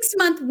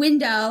 6-month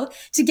window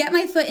to get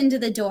my foot into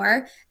the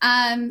door.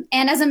 And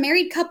as a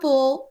married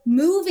couple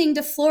moving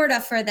to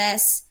Florida for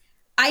this,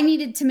 I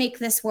needed to make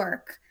this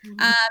work.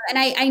 And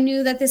I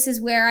knew that this is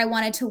where I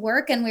wanted to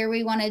work and where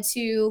we wanted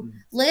to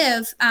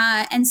live.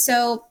 And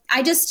so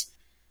I just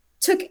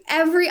took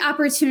every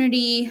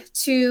opportunity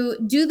to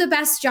do the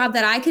best job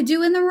that I could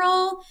do in the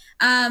role,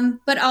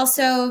 but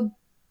also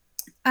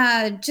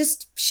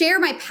just share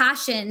my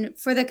passion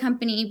for the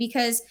company,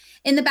 because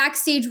in the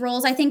backstage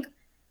roles, I think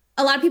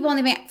a lot of people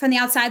from the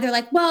outside, they're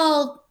like,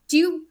 well,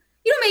 you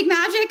don't make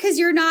magic because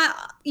you're not,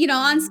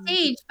 on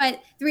stage.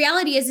 But the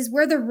reality is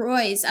we're the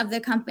Roys of the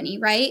company,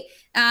 right?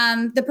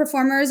 The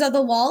performers of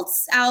the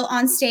waltz out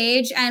on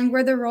stage, and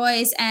we're the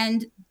Roys,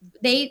 and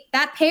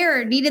that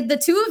pair needed the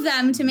two of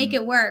them to make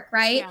it work,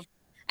 right? Yeah.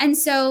 And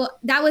so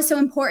that was so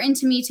important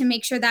to me to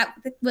make sure that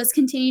was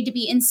continued to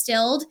be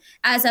instilled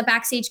as a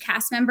backstage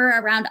cast member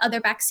around other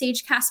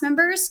backstage cast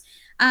members.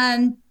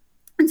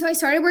 And so I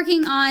started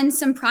working on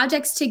some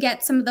projects to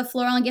get some of the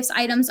Floral and Gifts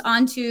items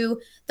onto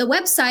the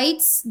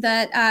websites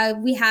that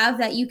we have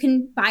that you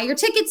can buy your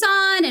tickets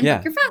on and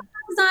book your fast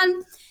passes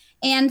on.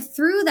 And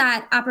through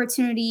that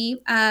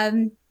opportunity,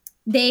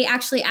 they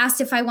actually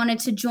asked if I wanted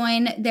to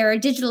join their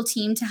digital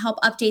team to help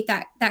update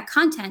that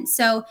content.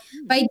 So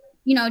by,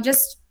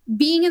 just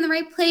being in the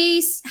right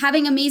place,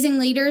 having amazing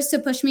leaders to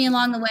push me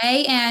along the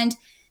way, and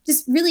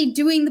just really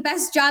doing the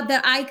best job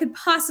that I could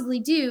possibly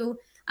do,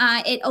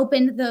 it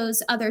opened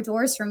those other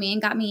doors for me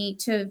and got me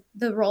to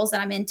the roles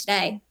that I'm in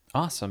today.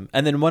 Awesome.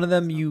 And then one of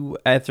them, you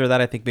after that,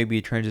 I think maybe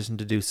you transitioned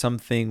to do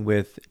something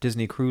with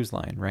Disney Cruise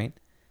Line, right?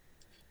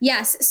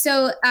 Yes.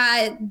 So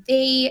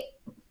they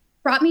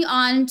brought me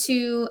on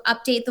to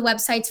update the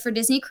websites for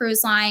Disney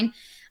Cruise Line,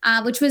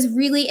 which was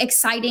really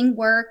exciting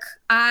work.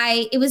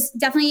 It was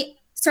definitely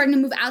starting to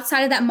move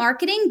outside of that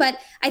marketing, but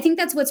I think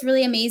that's what's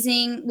really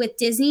amazing with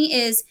Disney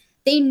is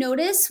they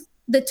notice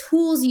the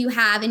tools you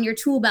have in your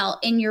tool belt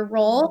in your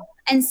role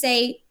and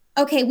say,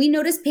 okay, we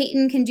notice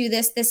Peyton can do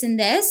this, this, and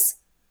this.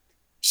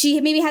 She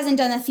maybe hasn't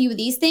done a few of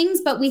these things,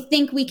 but we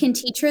think we can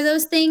teach her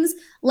those things.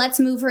 Let's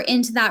move her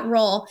into that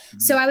role.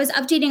 So I was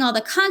updating all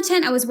the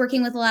content. I was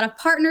working with a lot of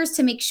partners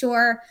to make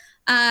sure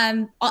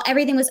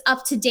everything was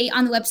up to date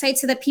on the website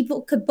so that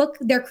people could book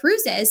their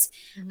cruises.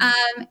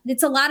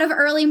 It's a lot of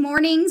early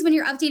mornings when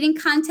you're updating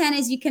content,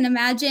 as you can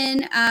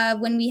imagine,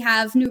 when we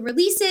have new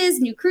releases,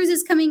 new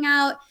cruises coming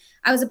out.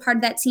 I was a part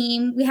of that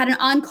team. We had an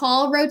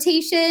on-call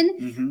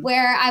rotation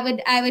where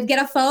I would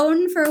get a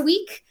phone for a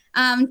week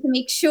to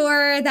make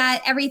sure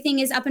that everything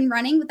is up and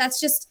running. But that's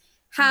just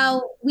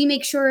how we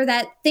make sure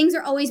that things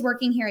are always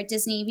working here at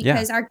Disney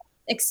because our guests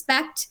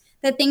expect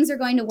that things are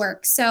going to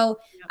work. So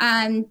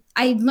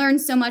I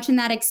learned so much in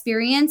that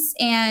experience.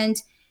 And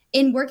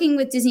in working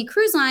with Disney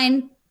Cruise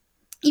Line,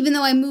 even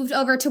though I moved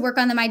over to work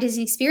on the My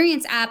Disney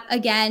Experience app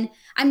again,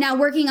 I'm now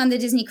working on the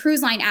Disney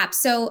Cruise Line app.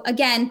 So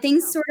again,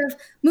 things sort of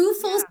move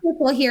full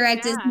circle here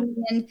at Disney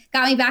and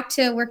got me back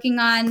to working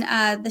on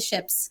the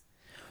ships.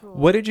 Cool.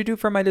 What did you do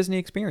for My Disney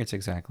Experience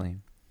exactly?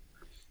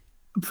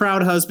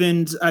 Proud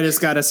husband. I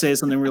just got to say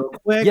something real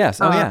quick.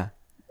 Yes. Oh, yeah.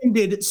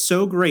 Did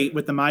so great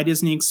with the My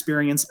Disney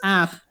Experience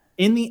app.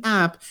 In the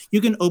app, you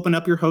can open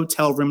up your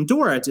hotel room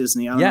door at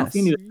Disney. I don't know if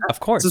you knew that. Of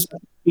course. It's a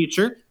special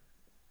feature.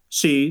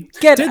 She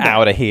Get did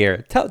out of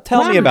here.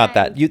 Tell me about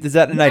that. Is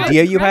that an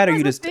idea you had, or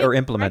you just or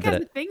implemented Greg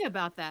has it? a thing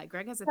about that.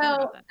 Greg has a thing So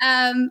about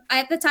that.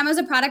 at the time, I was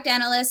a product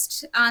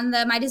analyst on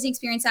the My Disney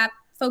Experience app,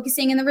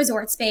 focusing in the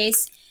resort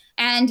space.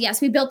 And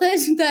yes, we built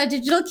the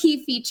digital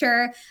key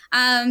feature,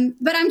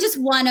 but I'm just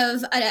one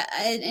of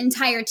an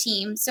entire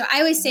team. So I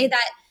always say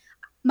that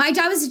my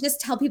job is to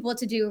just tell people what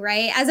to do,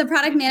 right? As a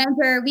product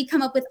manager, we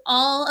come up with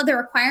all of the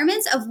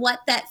requirements of what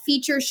that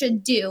feature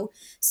should do.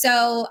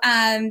 So,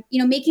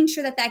 making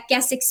sure that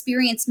guest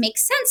experience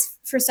makes sense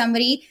for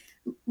somebody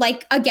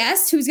like a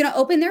guest who's going to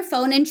open their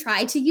phone and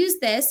try to use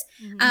this.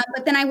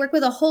 But then I work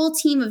with a whole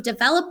team of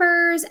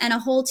developers and a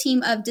whole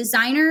team of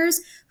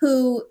designers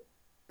who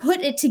put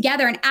it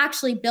together and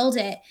actually build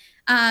it.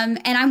 And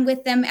I'm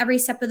with them every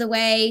step of the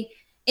way.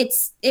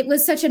 It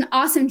was such an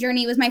awesome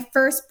journey. It was my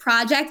first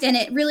project, and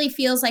it really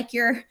feels like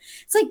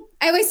it's like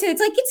I always say,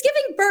 it's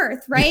giving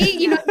birth, right?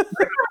 You work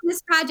on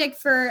this project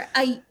for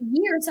a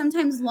year,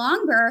 sometimes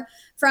longer,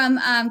 from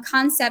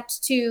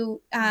concept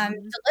to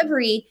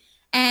delivery,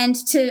 and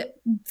to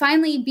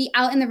finally be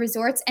out in the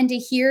resorts and to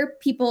hear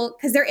people,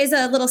 because there is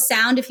a little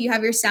sound if you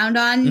have your sound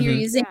on, you're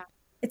using,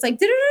 it's like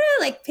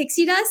like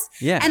pixie dust,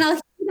 and I'll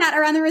hear that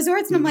around the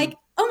resorts, and I'm like,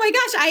 oh my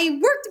gosh, I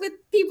worked with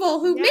people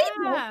who made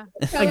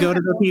it. So I go to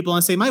the people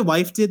and say, my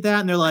wife did that.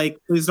 And they're like,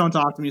 please don't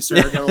talk to me,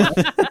 sir. Go away.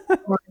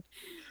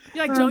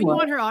 You're like, don't you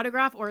want her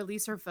autograph or at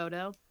least her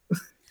photo?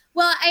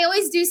 Well, I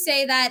always do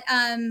say that,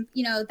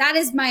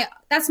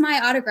 that's my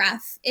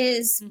autograph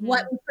is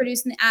what we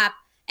produce in the app.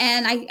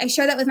 And I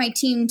share that with my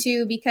team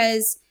too,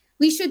 because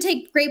we should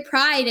take great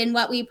pride in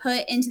what we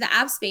put into the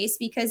app space,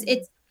 because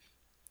it's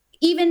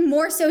even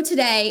more so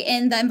today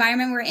in the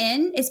environment we're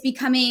in, it's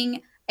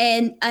becoming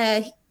an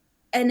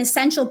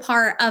essential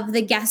part of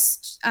the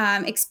guest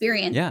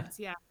experience.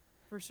 Yeah,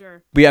 for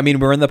sure.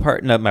 We're in the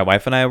park. No, my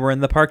wife and I were in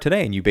the park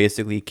today, and you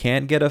basically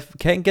can't get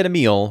a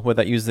meal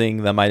without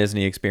using the My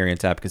Disney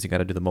Experience app because you got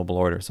to do the mobile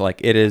order. So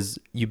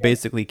you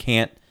basically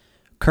can't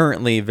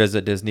currently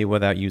visit Disney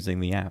without using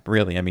the app.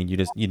 Really,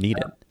 you need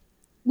it.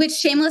 Which,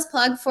 shameless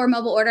plug for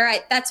mobile order.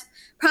 That's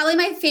probably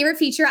my favorite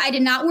feature. I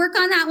did not work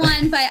on that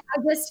one, but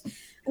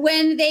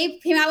when they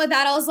came out with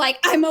that, I was like,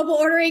 I'm mobile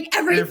ordering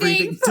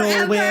everything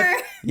forever.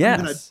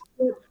 Yes.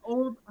 It's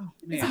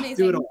amazing.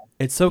 Do it all.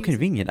 It's so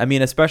convenient.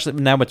 Especially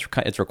now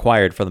it's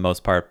required for the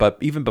most part. But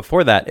even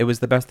before that, it was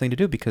the best thing to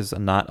do because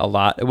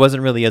it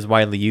wasn't really as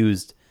widely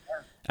used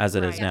as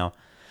it is now.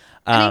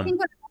 And I think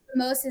what I love the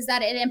most is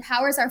that it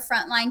empowers our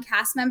frontline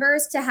cast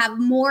members to have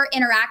more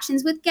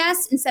interactions with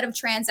guests instead of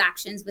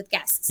transactions with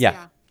guests.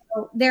 Yeah.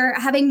 So they're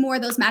having more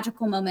of those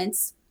magical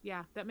moments.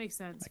 Yeah, that makes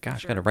sense.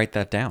 Gosh, got to write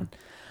that down.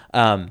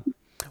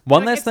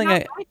 One last thing.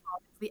 It's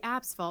the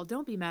app's fault.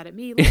 Don't be mad at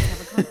me. Let's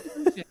have a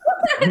conversation.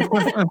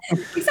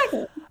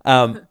 Exactly.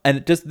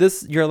 And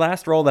just your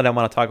last role that I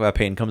want to talk about,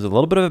 Peyton, comes with a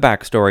little bit of a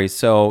backstory.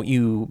 So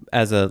you,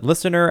 as a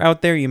listener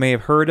out there, you may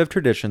have heard of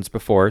Traditions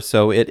before.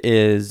 So it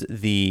is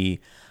the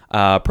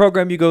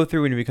program you go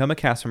through when you become a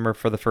cast member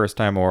for the first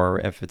time, or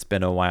if it's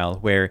been a while,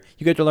 where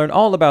you get to learn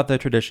all about the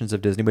traditions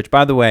of Disney, which,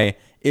 by the way,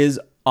 is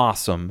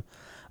awesome.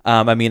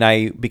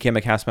 I became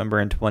a cast member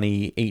in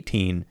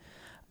 2018.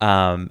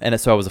 And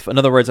so I was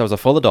a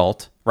full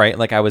adult, right?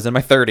 Like I was in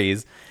my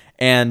 30s,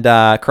 and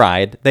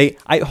cried.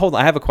 Hold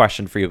on, I have a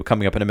question for you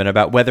coming up in a minute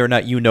about whether or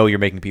not you're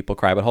making people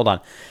cry, but hold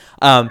on.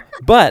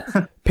 But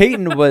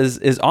Peyton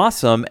is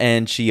awesome,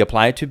 and she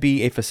applied to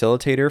be a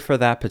facilitator for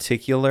that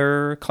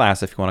particular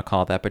class, if you want to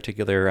call it that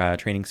particular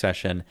training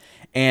session.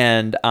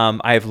 And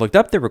I've looked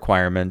up the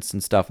requirements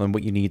and stuff and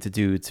what you need to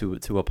do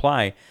to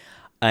apply.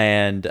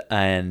 And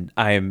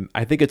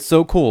I think it's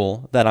so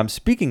cool that I'm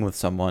speaking with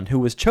someone who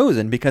was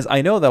chosen, because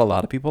I know that a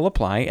lot of people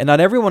apply and not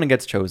everyone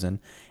gets chosen.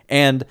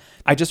 And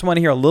I just want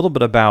to hear a little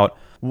bit about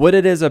what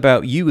it is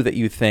about you that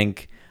you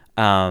think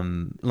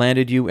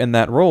landed you in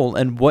that role,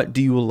 and what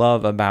do you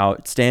love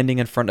about standing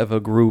in front of a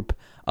group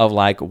of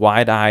like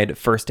wide-eyed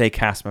first day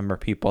cast member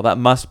people. That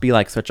must be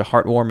like such a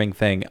heartwarming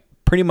thing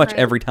pretty much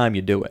every time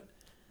you do it.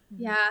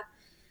 Yeah.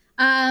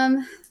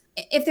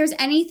 If there's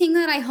anything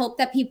that I hope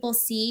that people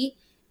see,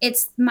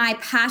 it's my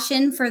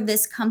passion for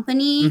this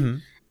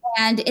company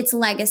and its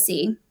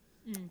legacy.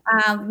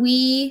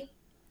 We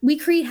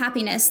create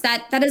happiness.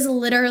 That is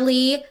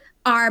literally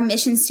our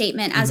mission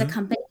statement as a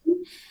company.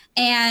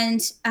 And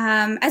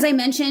as I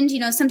mentioned,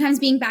 sometimes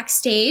being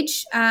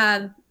backstage,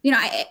 I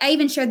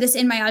even shared this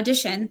in my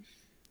audition,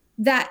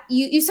 that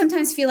you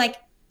sometimes feel like,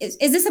 is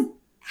this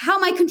how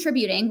am I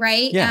contributing,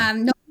 right? Yeah.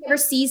 No one ever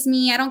sees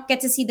me. I don't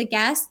get to see the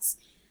guests,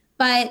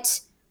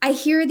 but I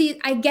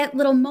get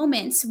little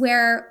moments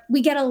where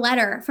we get a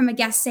letter from a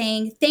guest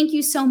saying, thank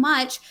you so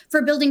much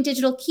for building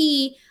Digital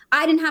Key.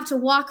 I didn't have to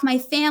walk my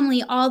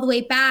family all the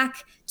way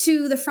back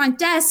to the front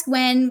desk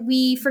when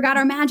we forgot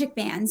our magic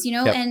bands,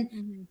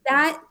 and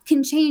that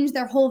can change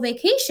their whole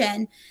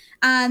vacation.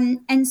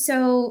 And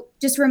so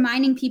just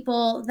reminding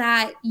people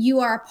that you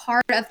are a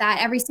part of that.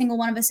 Every single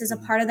one of us is a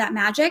part of that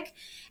magic.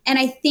 And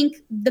I think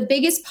the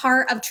biggest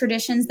part of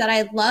traditions that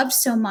I loved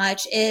so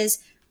much is,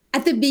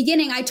 at the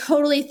beginning, I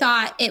totally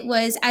thought it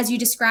was, as you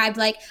described,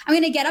 like, I'm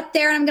going to get up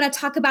there and I'm going to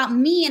talk about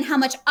me and how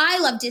much I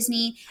love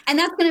Disney, and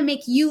that's going to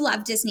make you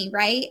love Disney,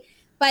 right?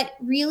 But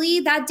really,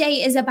 that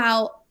day is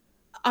about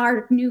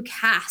our new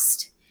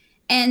cast.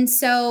 And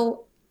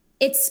so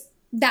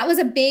that was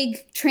a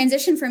big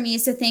transition for me,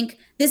 is to think,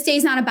 this day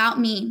is not about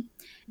me.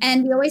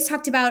 And we always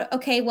talked about,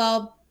 okay,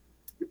 well,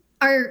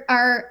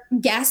 our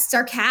guests,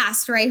 our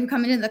cast, right, who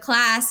come into the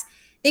class,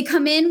 they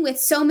come in with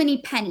so many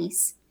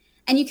pennies.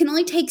 And you can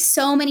only take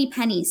so many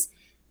pennies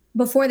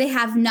before they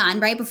have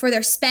none, right? Before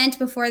they're spent,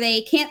 before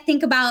they can't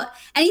think about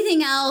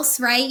anything else,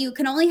 right? You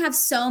can only have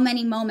so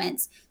many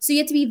moments. So you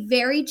have to be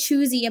very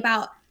choosy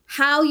about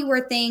how you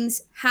word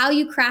things, how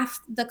you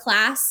craft the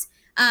class,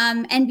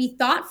 and be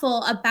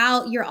thoughtful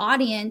about your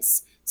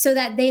audience so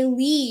that they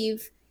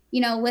leave,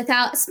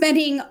 without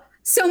spending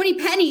so many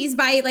pennies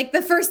by like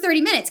the first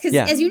 30 minutes. Because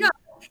as you know,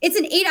 it's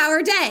an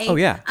 8-hour day. Oh,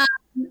 yeah.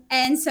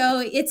 And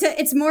so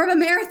it's more of a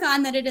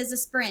marathon than it is a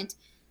sprint.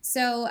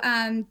 So,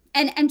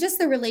 and just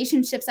the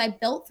relationships I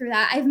built through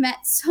that. I've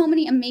met so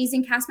many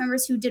amazing cast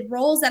members who did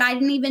roles that I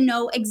didn't even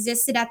know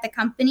existed at the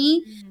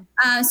company.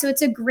 So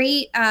it's a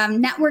great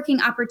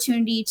networking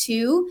opportunity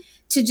too,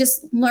 to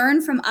just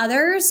learn from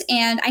others.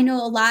 And I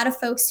know a lot of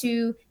folks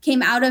who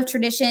came out of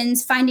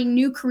traditions finding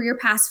new career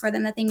paths for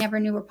them that they never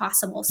knew were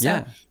possible.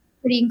 So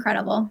pretty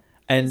incredible.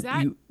 And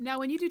now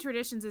when you do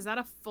traditions, is that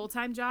a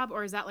full-time job,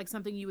 or is that like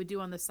something you would do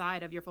on the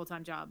side of your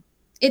full-time job?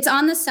 It's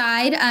on the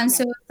side.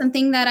 So it's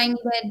something that I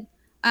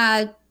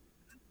needed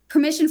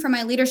permission from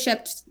my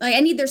leadership. Like, I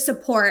need their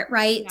support,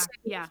 right?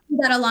 Yeah. To do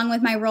that along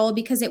with my role,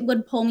 because it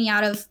would pull me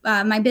out of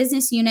my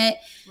business unit.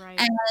 Right.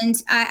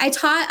 And I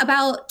taught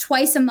about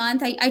twice a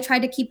month. I tried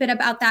to keep it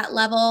about that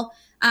level,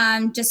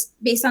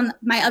 just based on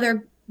my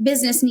other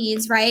business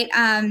needs, right?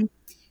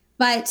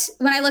 But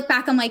when I look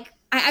back, I'm like,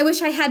 I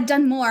wish I had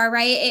done more,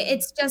 right?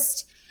 It's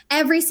just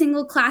every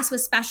single class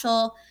was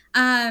special.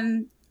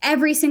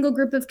 Every single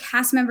group of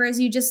cast members,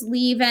 you just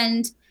leave,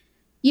 and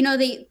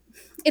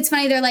it's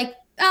funny, they're like,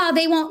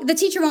 oh, the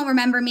teacher won't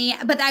remember me.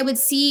 But I would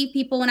see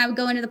people when I would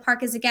go into the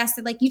park as a guest,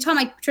 they're like, you taught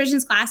my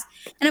traditions class.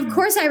 And of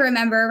course I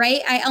remember,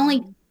 right? I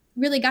only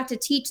really got to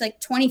teach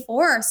like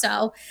 24 or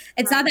so.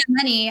 It's not that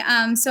many.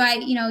 So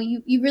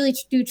you really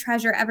do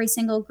treasure every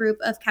single group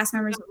of cast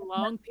members. A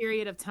long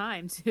period of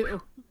time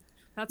too.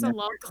 That's a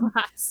long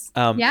class.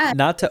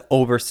 Not to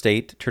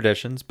overstate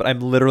traditions, but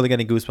I'm literally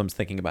getting goosebumps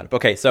thinking about it.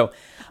 Okay, so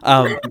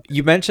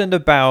you mentioned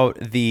about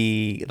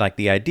the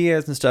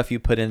ideas and stuff you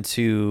put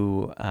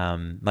into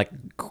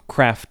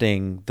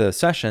crafting the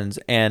sessions,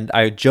 and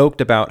I joked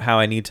about how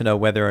I need to know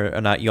whether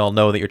or not you all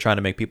know that you're trying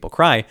to make people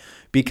cry,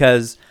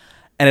 because,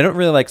 and I don't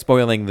really like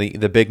spoiling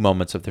the big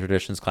moments of the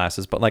traditions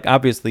classes, but like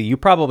obviously you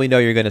probably know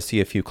you're going to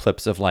see a few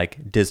clips of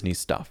like Disney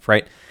stuff,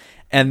 right?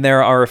 And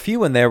there are a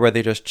few in there where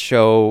they just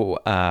show,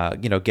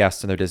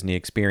 guests and their Disney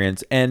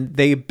experience. And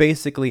they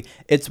basically,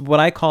 it's what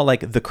I call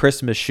like the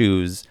Christmas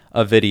shoes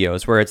of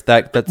videos, where it's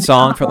that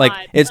song for like,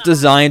 it's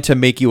designed to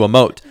make you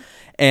emote.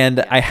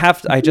 And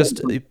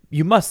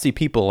you must see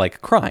people like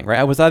crying,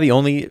 right? Was I the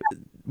only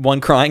one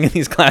crying in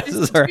these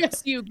classes? It's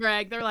just you,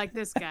 Greg. They're like,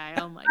 this guy.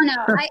 Oh my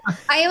God. No,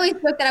 I always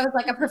joke that I was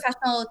like a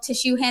professional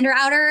tissue hander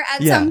outer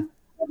at some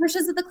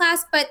portions of the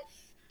class. But,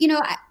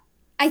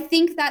 I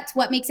think that's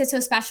what makes it so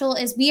special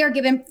is we are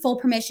given full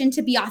permission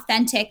to be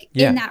authentic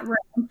in that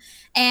room.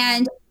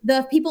 And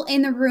the people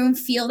in the room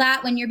feel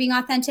that when you're being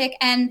authentic.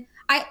 And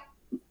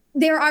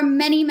there are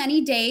many,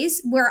 many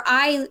days where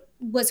I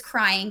was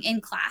crying in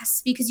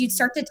class because you'd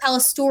start to tell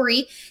a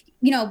story,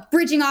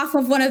 bridging off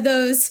of one of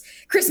those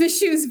Christmas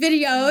shoes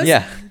videos.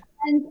 Yeah.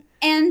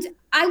 And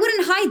I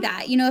wouldn't hide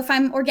that. If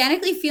I'm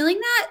organically feeling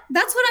that,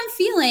 that's what I'm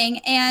feeling.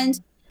 And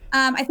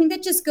I think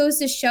that just goes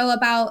to show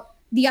about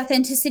the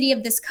authenticity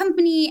of this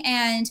company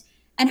and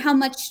how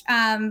much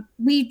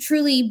we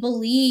truly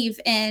believe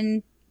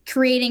in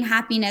creating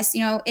happiness.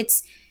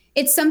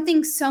 It's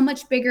something so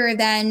much bigger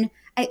than,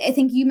 I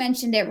think you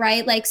mentioned it,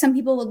 right? Like some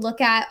people would look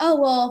at, oh,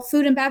 well,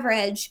 food and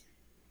beverage.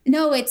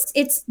 No,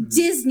 it's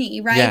Disney,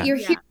 right? Yeah. You're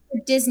here for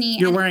Disney.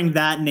 You're wearing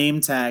that name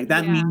tag.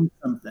 That means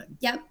something.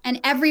 Yep. And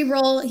every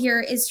role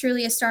here is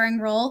truly a starring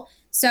role.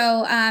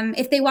 So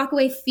if they walk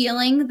away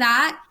feeling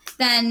that,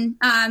 then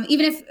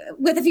even if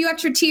with a few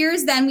extra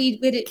tears, then we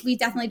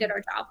definitely did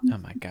our job. Oh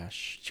my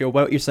gosh, Jill,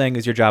 what you're saying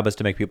is your job is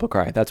to make people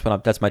cry. That's my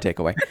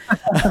takeaway,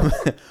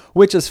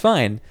 which is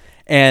fine.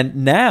 And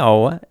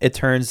now it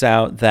turns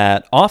out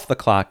that off the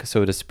clock,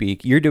 so to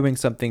speak, you're doing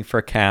something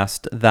for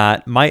cast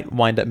that might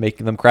wind up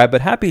making them cry,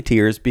 but happy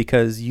tears,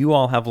 because you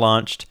all have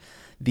launched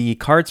the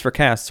Cards for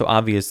Cast. So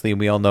obviously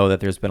we all know that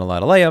there's been a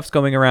lot of layoffs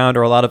going around,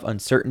 or a lot of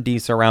uncertainty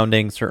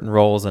surrounding certain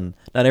roles, and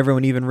not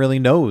everyone even really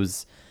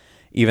knows,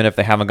 even if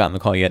they haven't gotten the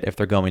call yet, if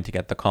they're going to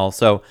get the call.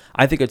 So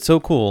I think it's so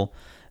cool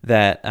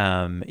that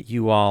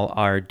you all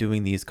are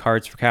doing these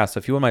Cards for Cast. So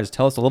if you wouldn't mind, just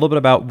tell us a little bit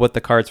about what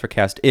the Cards for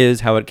Cast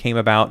is, how it came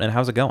about, and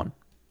how's it going?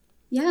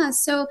 Yeah,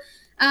 so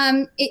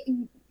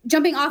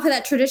jumping off of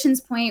that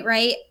traditions point,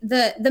 right?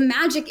 The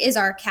magic is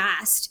our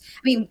cast.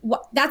 I mean,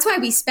 that's why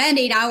we spend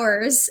 8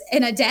 hours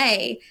in a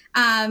day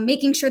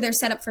making sure they're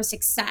set up for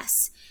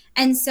success.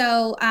 And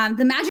so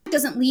the magic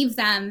doesn't leave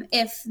them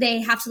if they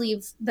have to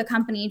leave the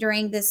company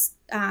during this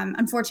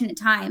unfortunate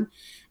time.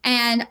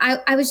 And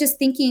I was just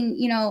thinking,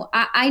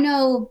 I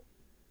know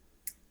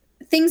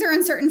things are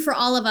uncertain for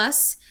all of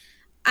us.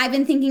 I've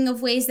been thinking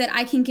of ways that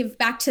I can give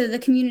back to the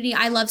community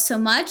I love so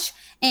much.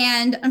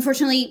 And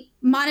unfortunately,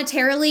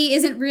 monetarily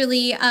isn't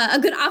really a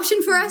good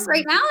option for us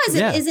right now, as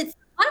it isn't for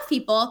a lot of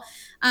people.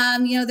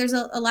 There's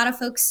a lot of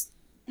folks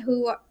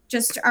who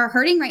just are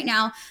hurting right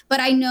now. But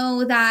I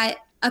know that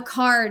a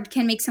card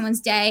can make someone's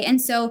day. And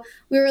so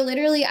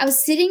I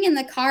was sitting in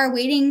the car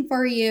waiting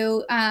for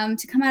you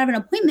to come out of an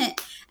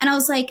appointment. And I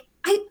was like,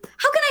 how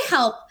can I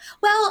help?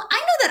 Well, I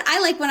know that I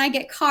like when I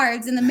get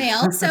cards in the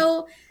mail.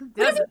 So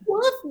would it be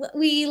cool if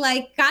we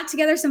got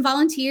together some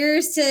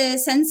volunteers to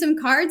send some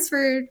cards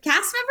for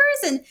cast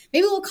members, and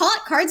maybe we'll call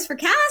it Cards for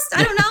Cast?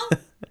 I don't know.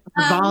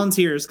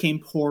 Volunteers came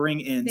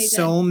pouring in.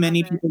 So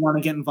many people want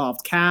to get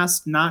involved.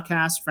 Cast, not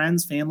cast,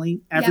 friends,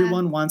 family.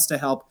 Everyone wants to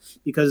help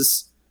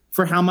because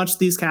for how much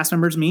these cast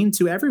members mean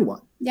to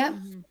everyone. Yep.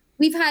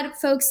 We've had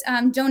folks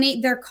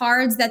donate their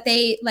cards that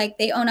they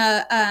own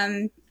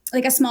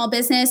a small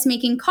business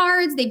making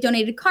cards. They've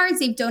donated cards.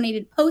 They've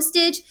donated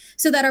postage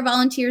so that our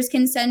volunteers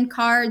can send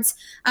cards.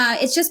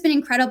 It's just been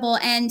incredible.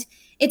 And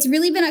it's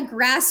really been a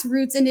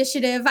grassroots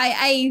initiative.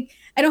 I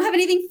don't have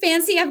anything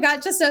fancy. I've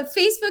got just a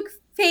Facebook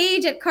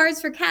page at Cards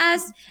for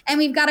Cast, and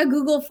we've got a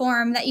Google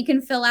form that you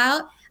can fill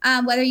out,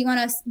 whether you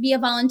want to be a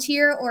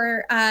volunteer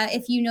or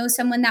if you know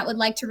someone that would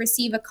like to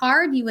receive a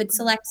card, you would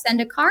select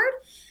send a card.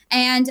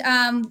 And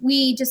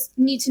we just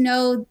need to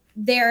know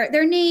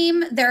their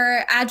name,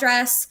 their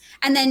address,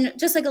 and then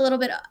just a little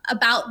bit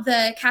about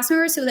the cast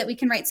members so that we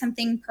can write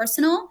something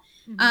personal.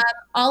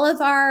 All of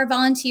our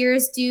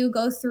volunteers do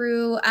go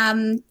through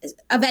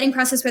a vetting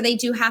process where they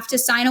do have to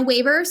sign a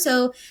waiver.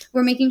 So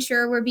we're making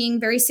sure we're being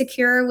very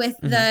secure with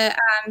the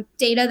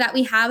data that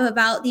we have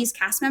about these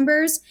cast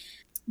members.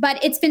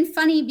 But it's been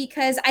funny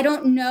because I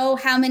don't know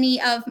how many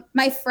of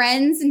my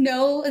friends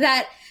know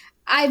that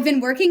I've been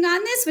working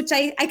on this, which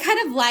I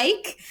kind of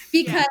like,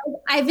 because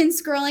I've been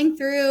scrolling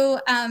through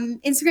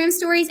Instagram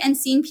stories and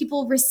seeing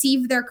people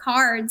receive their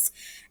cards.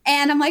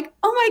 And I'm like,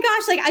 oh my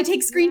gosh, I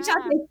take screenshots,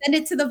 I send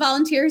it to the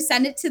volunteers,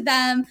 send it to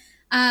them.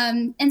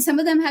 And some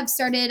of them have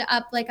started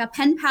up a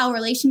pen pal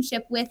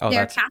relationship with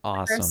their cast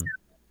members. Awesome.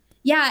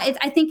 So,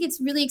 I think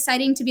it's really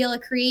exciting to be able to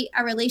create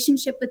a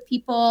relationship with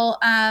people,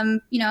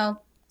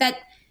 that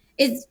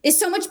is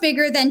so much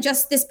bigger than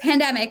just this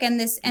pandemic and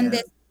this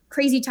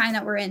crazy time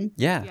that we're in.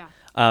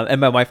 And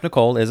my wife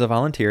Nicole is a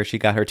volunteer. She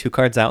got her 2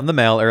 cards out in the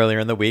mail earlier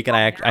in the week, and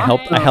I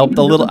helped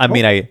a little. I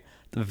mean, a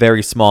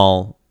very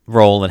small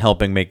role in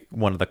helping make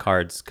one of the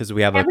cards because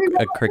we have a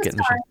Cricut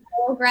machine.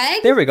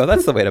 Greg. There we go.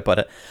 That's the way to put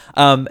it.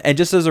 And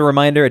just as a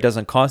reminder, it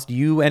doesn't cost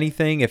you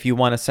anything. If you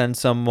want to send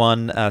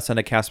someone, send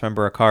a cast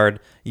member a card,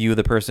 you,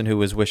 the person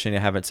who is wishing to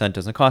have it sent,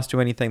 doesn't cost you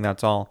anything.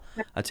 That's all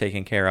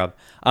taken care of.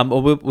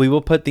 We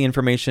will put the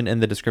information in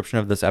the description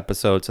of this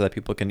episode so that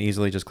people can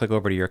easily just click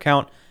over to your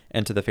account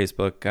and to the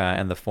Facebook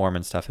and the form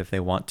and stuff if they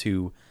want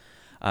to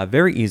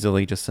very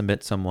easily just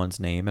submit someone's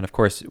name. And of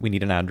course, we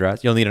need an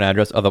address. You'll need an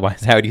address.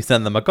 Otherwise, how do you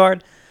send them a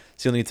card?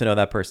 So you'll need to know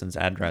that person's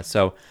address.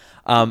 So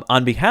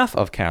on behalf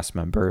of cast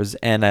members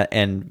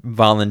and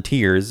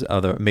volunteers,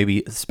 other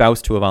maybe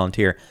spouse to a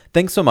volunteer,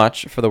 thanks so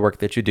much for the work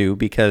that you do,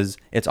 because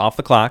it's off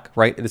the clock,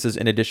 right? This is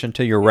in addition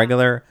to your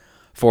regular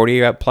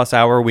 40-plus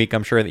hour week,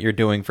 I'm sure, that you're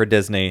doing for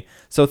Disney.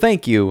 So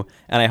thank you,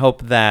 and I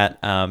hope that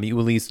you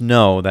at least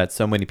know that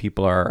so many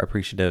people are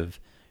appreciative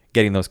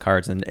getting those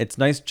cards, and it's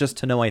nice just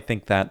to know, I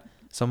think, that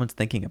someone's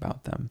thinking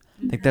about them.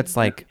 I think that's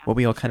like what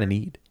we all kind of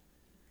need.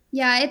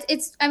 Yeah,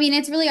 it's I mean,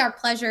 it's really our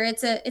pleasure.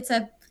 It's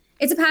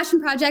a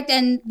passion project,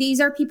 and these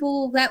are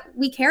people that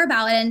we care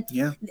about. And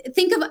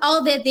think of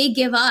all that they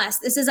give us.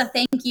 This is a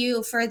thank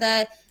you for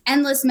the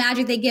endless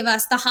magic they give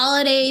us, the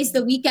holidays,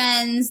 the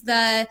weekends,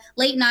 the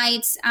late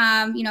nights.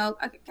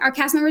 Our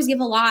cast members give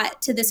a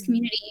lot to this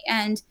community,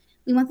 and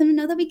we want them to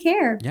know that we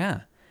care.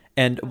 Yeah.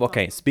 And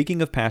okay,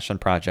 speaking of passion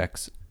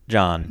projects,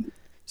 John,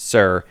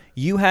 sir,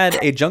 you had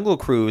a Jungle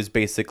Cruise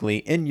basically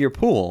in your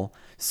pool.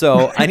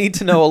 So I need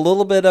to know a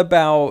little bit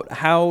about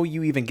how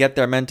you even get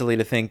there mentally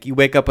to think. You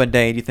wake up one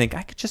day and you think,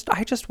 I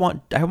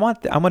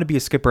want to be a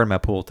skipper in my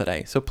pool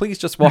today. So please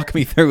just walk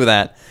me through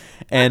that.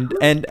 And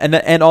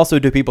also,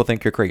 do people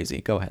think you're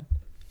crazy? Go ahead.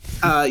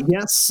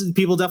 Yes,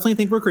 people definitely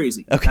think we're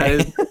crazy.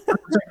 Okay.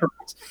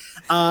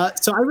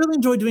 So I really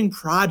enjoy doing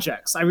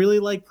projects. I really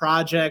like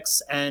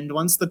projects. And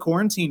once the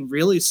quarantine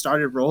really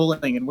started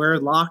rolling and we're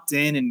locked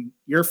in and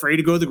you're afraid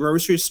to go to the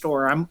grocery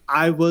store,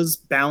 I was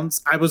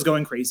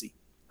going crazy.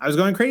 I was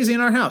going crazy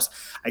in our house.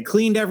 I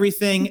cleaned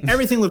everything.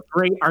 Everything looked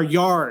great. Our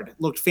yard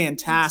looked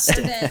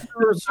fantastic.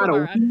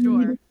 Sure.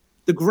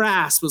 The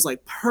grass was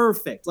like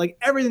perfect. Like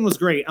everything was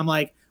great. I'm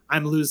like,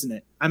 I'm losing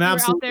it. I'm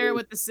absolutely out there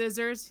with the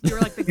scissors. You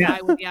were like the guy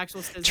with the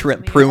actual scissors.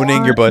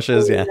 Pruning your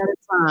bushes. Yeah.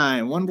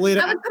 One blade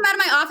at a time. I would come out of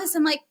my office.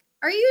 I'm like,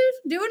 are you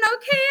doing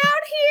okay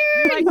out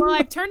here? You're like, well,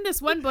 I've turned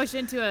this one bush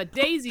into a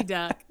daisy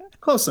duck.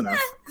 Close enough.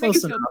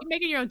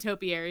 Making your own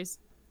topiaries.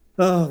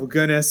 Oh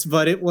goodness,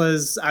 but it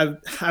was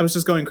I was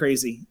just going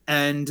crazy.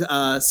 And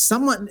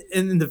someone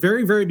in the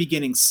very, very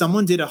beginning,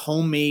 someone did a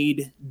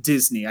homemade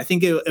Disney. I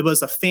think it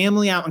was a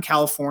family out in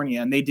California,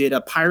 and they did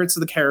a Pirates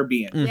of the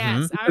Caribbean. Mm-hmm.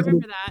 Yes, I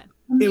remember that.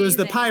 It was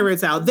the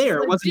Pirates out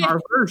there. It wasn't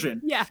our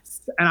version.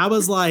 Yes. And I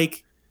was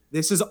like,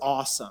 this is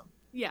awesome.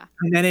 Yeah.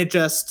 And then it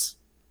just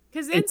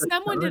because then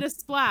someone did a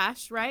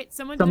splash, right?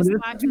 Someone did a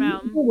splash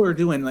mountain. People were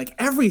doing like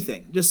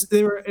everything.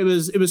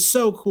 It was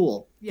so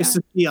cool just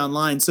to see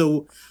online.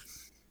 So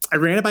I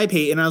ran it by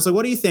Peyton. I was like,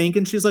 what do you think?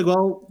 And she's like,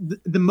 well,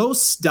 the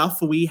most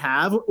stuff we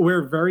have,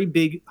 we're very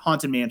big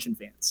Haunted Mansion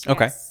fans.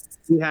 Okay.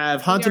 We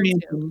have Haunted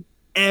Mansion,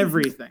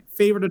 everything,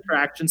 favorite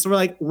attraction. So we're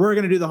like, we're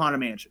going to do the Haunted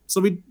Mansion. So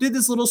we did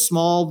this little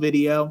small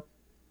video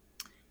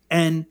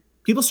and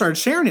people started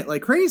sharing it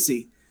like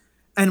crazy.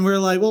 And we're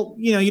like, well,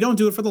 you don't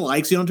do it for the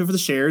likes, you don't do it for the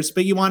shares,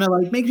 but you want to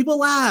like make people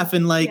laugh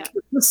and like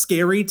it's a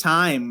scary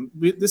time.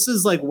 This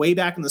is like way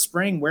back in the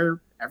spring where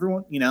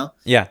everyone, we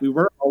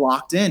were all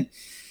locked in.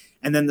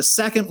 And then the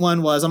second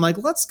one was, I'm like,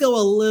 let's go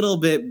a little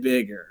bit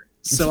bigger.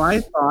 So I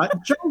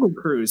thought Jungle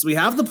Cruise. We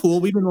have the pool.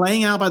 We've been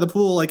laying out by the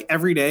pool like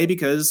every day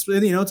because,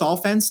 it's all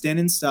fenced in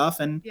and stuff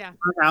and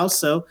our house.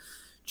 So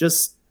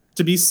just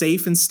to be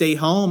safe and stay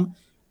home.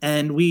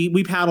 And we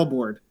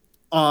paddleboard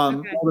all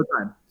the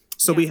time.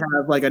 So we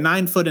have like a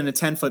 9-foot and a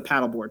 10-foot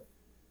paddleboard.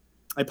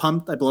 I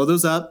blow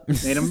those up,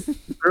 made them,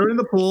 throw it in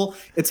the pool.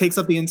 It takes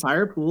up the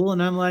entire pool.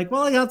 And I'm like,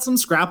 well, I got some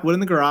scrap wood in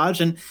the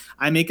garage and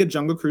I make a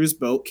Jungle Cruise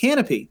boat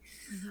canopy.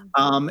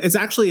 It's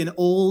actually an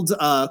old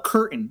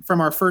curtain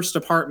from our first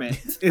apartment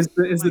is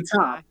the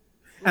top.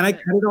 And I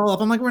cut it all up.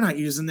 I'm like, we're not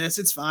using this.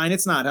 It's fine.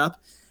 It's not up.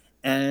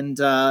 And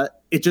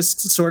it just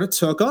sort of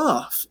took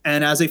off.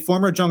 And as a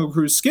former Jungle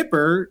Cruise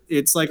skipper,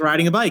 it's like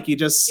riding a bike. You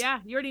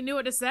already knew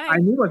what to say. I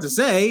knew what to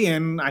say.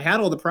 And I had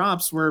all the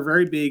props. We're a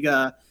very big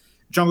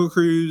Jungle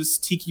Cruise,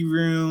 Tiki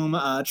Room,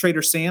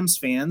 Trader Sam's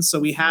fans. So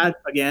we had,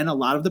 again, a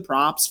lot of the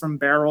props from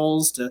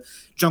barrels to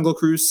Jungle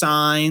Cruise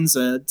signs,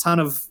 a ton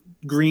of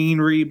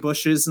greenery,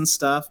 bushes and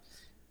stuff,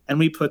 and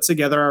we put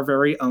together our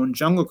very own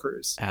Jungle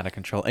Cruise. Out of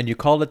control. And you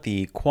called it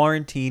the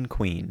Quarantine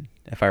Queen,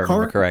 if I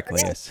remember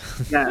correctly. Yes.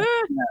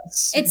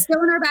 It's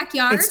still in our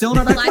backyard.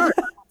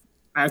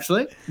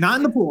 Actually, not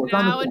in the pool. It's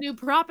now a new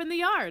prop in the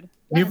yard.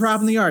 New prop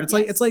in the yard. It's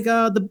like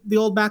the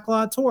old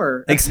backlot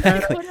tour.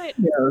 Exactly. Put it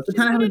in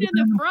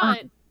the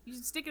front. You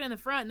stick it in the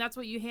front, and that's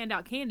what you hand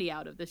out candy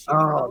out of this year.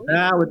 Oh,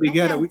 that would be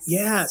good.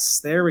 Yes,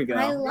 there we go.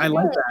 I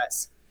like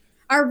that.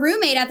 Our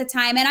roommate at the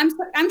time, and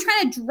I'm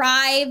trying to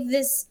drive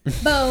this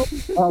boat.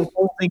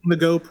 Holding the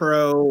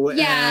GoPro.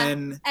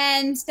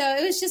 And so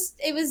it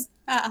was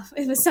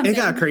something. It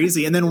got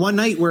crazy. And then one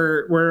night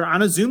we're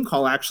on a Zoom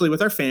call actually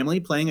with our family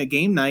playing a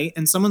game night,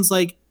 and someone's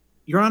like,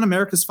 "You're on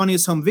America's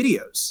Funniest Home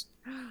Videos."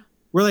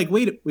 We're like,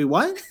 wait,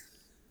 what?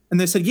 And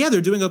they said, yeah,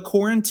 they're doing a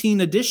quarantine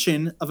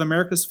edition of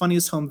America's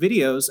Funniest Home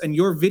Videos, and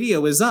your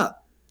video is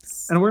up.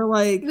 And we're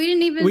like, we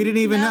didn't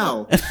even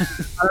know. I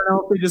don't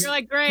know if they just. You're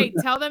like, great.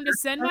 Tell them to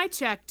send my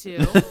check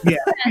to.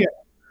 Yeah.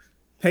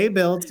 Pay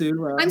bill to.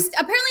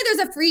 Apparently,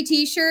 there's a free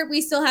T-shirt. We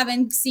still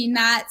haven't seen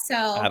that, so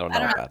I don't know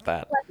about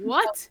that.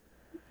 What?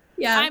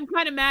 Yeah, I'm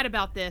kind of mad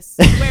about this.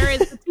 Where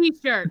is the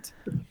T-shirt?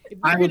 If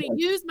you're gonna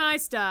use my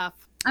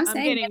stuff, I'm I'm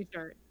saying getting a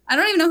shirt. I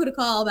don't even know who to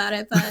call about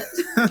it,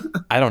 but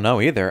I don't know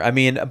either. I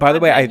mean, by the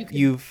way, bet you could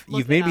you've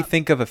look made it me up.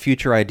 think of a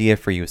future idea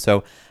for you.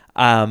 So,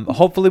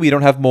 hopefully we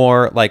don't have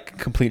more like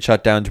complete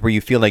shutdowns where you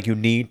feel like you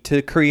need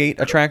to create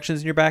attractions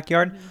in your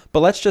backyard.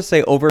 But let's just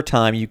say over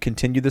time you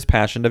continue this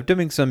passion of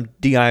doing some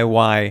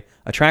DIY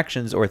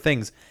attractions or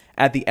things.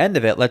 At the end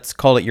of it, let's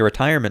call it your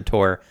retirement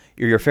tour,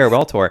 your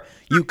farewell tour.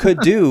 You could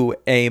do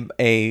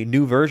a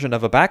new version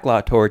of a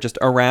backlot tour just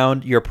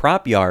around your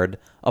prop yard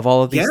of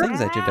all of these Yeah. things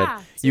that you did.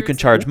 Yeah, You can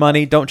seriously. charge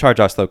money. Don't charge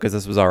us though, because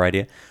this was our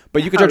idea.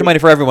 But you can charge money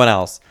for everyone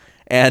else,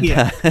 and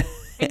Yeah.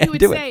 And you would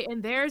do say,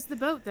 and there's the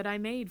boat that I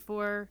made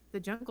for the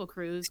Jungle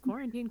Cruise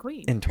Quarantine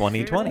Queen. in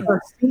 2020. A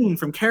scene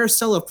from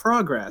Carousel of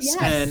Progress Yes.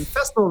 and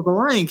Festival of the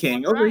Lion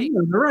King That's over right. here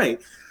on the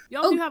right.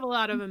 Y'all Oh. do have a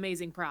lot of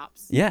amazing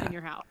props Yeah. in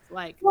your house.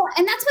 Like, well,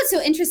 and that's what's so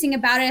interesting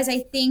about it is I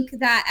think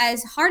that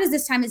as hard as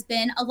this time has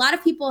been, a lot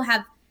of people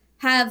have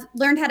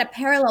learned how to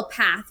parallel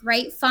path,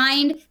 right?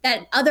 Find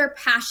that other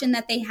passion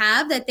that they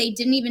have that they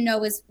didn't even know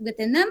was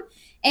within them.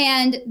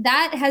 And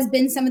that has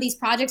been some of these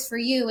projects for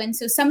you. And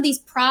so some of these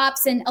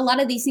props and a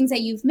lot of these things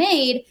that you've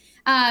made,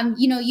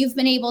 you've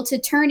been able to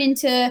turn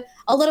into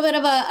a little bit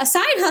of a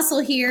side hustle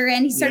here.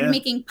 And he started Yeah.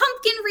 making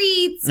pumpkin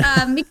wreaths,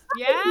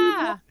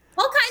 yeah.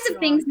 all kinds of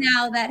things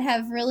now that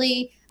have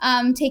really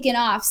taken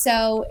off.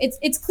 So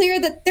it's clear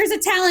that there's a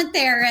talent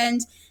there.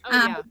 And Oh,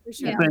 yeah, for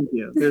sure. yeah. Thank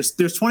you.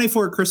 There's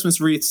 24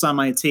 Christmas wreaths on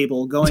my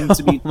table going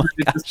to be Oh my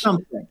turned into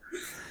something.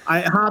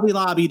 Hobby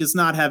Lobby does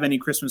not have any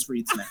Christmas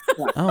wreaths now.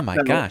 Yeah. Oh my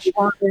So gosh. if you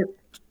want it,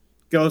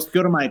 go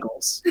to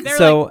Michael's. They're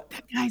So- like,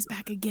 that guy's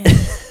back again.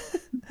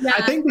 yeah,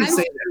 I think they I'm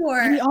say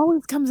And he sure.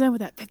 always comes in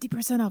with that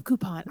 50% off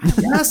coupon. I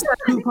don't know. Yes, that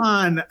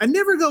coupon. I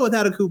never go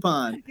without a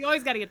coupon. You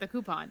always got to get the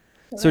coupon.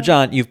 So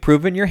John, you've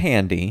proven you're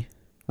handy,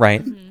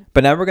 right?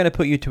 But now we're going to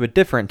put you to a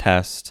different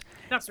test.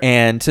 That's right.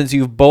 And since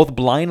you've both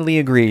blindly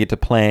agreed to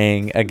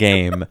playing a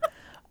game,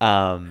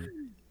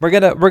 we're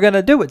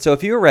gonna do it. So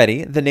if you're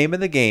ready, the name of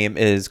the game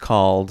is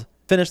called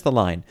Finish the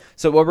Line.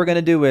 So what we're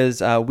gonna do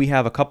is we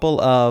have a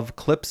couple of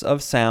clips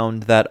of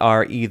sound that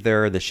are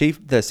either the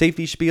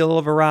safety spiel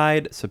of a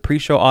ride, so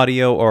pre-show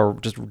audio, or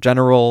just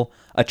general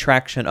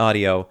attraction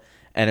audio,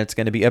 and it's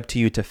gonna be up to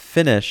you to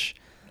finish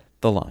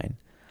the line.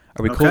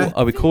 Are we cool? Okay.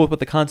 Are we cool with what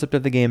the concept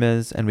of the game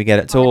is? And we get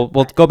it. So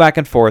we'll go back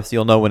and forth, so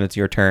you'll know when it's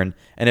your turn.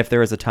 And if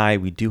there is a tie,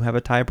 we do have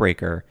a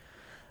tiebreaker.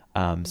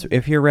 So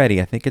if you're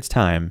ready, I think it's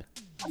time.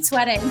 I'm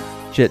sweating.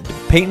 Shit,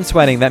 Peyton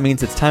sweating. That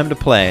means it's time to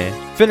play.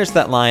 Finish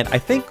that line. I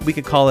think we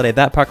could call it a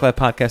That Park Life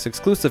Podcast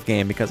exclusive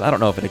game because I don't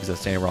know if it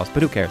exists anywhere else,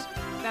 but who cares?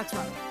 That's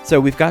right. So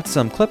we've got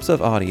some clips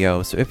of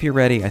audio. So if you're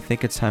ready, I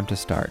think it's time to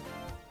start.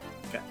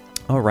 Okay.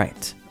 All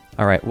right.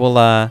 We'll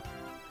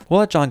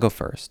let John go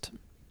first,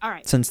 All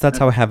right. since that's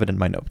how I have it in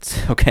my notes.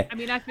 Okay. I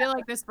mean, I feel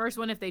like this first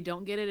one, if they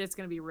don't get it, it's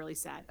going to be really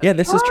sad. Yeah,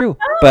 this is true.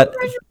 But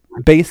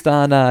based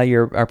on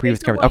our previous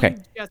Based on conversation. what Okay,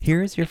 you just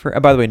here's your first.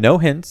 By the way, no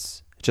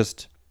hints.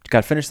 Just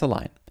got to finish the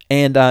line.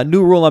 And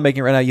new rule I'm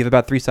making right now. You have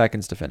about 3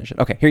 seconds to finish it.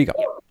 Okay, here you go.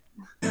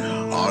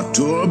 Our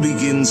tour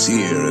begins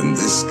here in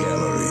this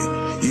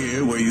gallery.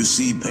 Here where you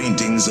see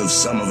paintings of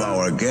some of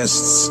our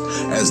guests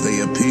as they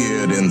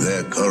appeared in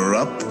their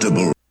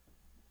corruptible.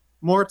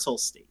 Mortal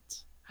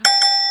state.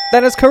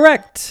 That is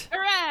correct.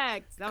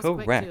 Correct. That was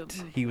quick, Correct.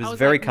 too. He was I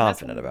very that's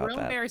confident about real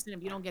that. embarrassing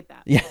if you don't get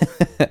that. Yeah.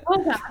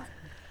 Oh, God.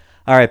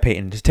 All right,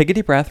 Peyton. Just take a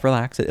deep breath.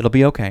 Relax. It'll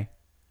be okay.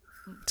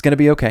 It's gonna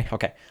be okay.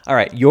 Okay. All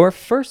right. Your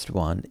first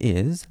one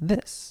is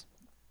this.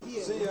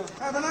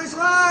 Have a nice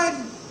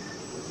ride.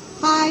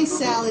 Hi,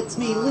 Sal, it's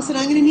me. Listen,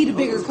 I'm going to need a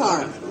bigger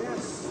car.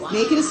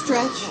 Make it a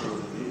stretch.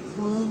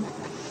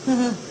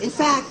 In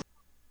fact,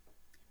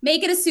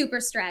 Make it a super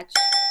stretch.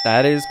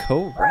 That is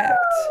correct.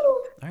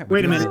 All right.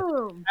 Wait a we're minute.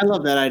 Boom. I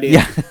love that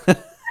idea. Yeah.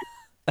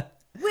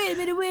 Wait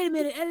a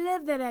minute. I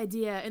love that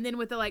idea. And then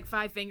with the like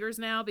 5 fingers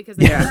now, because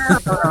Yeah.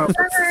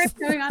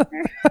 Going on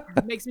there.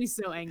 it makes me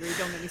so angry.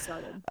 Don't get me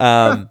started.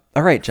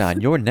 All right,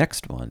 John. Your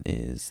next one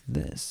is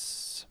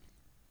this.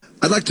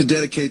 I'd like to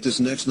dedicate this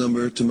next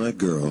number to my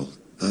girl.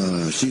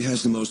 She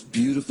has the most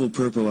beautiful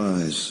purple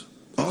eyes.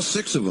 All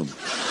 6 of them.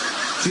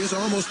 She has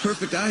almost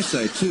perfect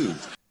eyesight, too.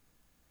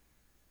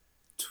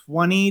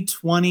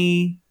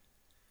 2020,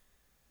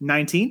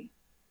 19.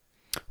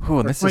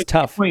 Oh, this is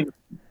tough. Wait.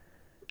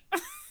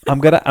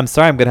 I'm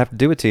sorry. I'm gonna have to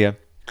do it to you.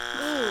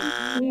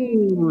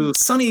 Ooh,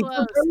 Sunny.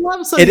 Close. I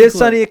love Sunny. It is Eclipse.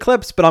 Sunny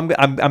Eclipse, but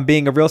I'm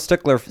being a real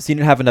stickler. So you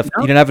didn't have enough.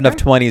 You didn't have enough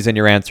 20s in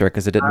your answer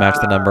because it didn't match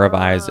the number of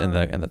eyes in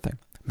the thing.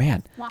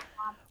 Man,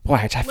 boy,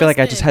 I feel like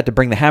I just Listen. had to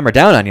bring the hammer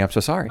down on you. I'm so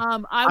sorry.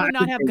 I would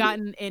not have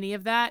gotten any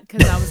of that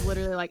because I was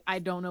literally like, I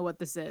don't know what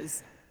this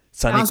is.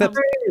 Sunny Eclipse.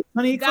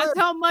 Sunny That's Eclipse.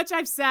 how much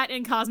I've sat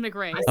in Cosmic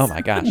Rays. Oh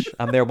my gosh,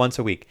 I'm there once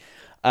a week.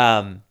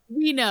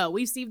 We know.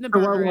 We've seen the So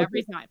what burger was every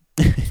it? time.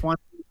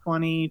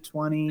 2020, I think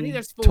 20.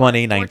 there's 4.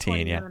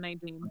 2019, 420, yeah.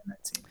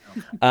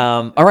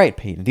 19. All right,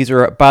 Peyton. These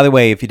are, by the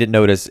way, if you didn't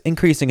notice,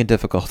 increasing in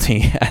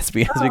difficulty as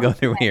we go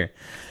through here.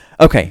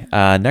 Okay,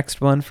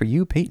 next one for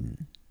you,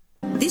 Peyton.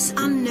 This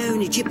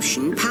unknown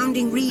Egyptian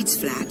pounding reeds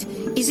flat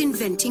is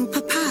inventing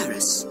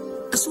papyrus,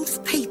 a sort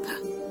of paper.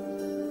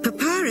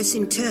 Papyrus Paris,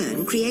 in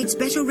turn, creates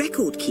better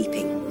record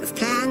keeping of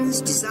plans,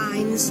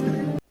 designs.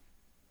 And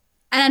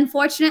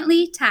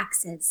unfortunately,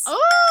 taxes.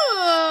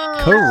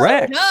 Oh,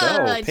 Correct. good.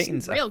 So She's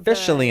Peyton's real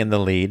officially good. in the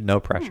lead. No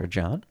pressure,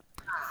 John.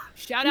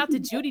 Shout out to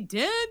Judi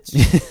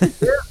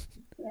Dench.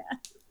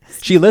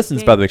 She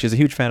listens, by the way. She's a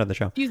huge fan of the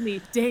show. Excuse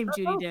me, Dame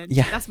Judi Dench.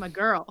 Yeah. That's my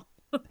girl.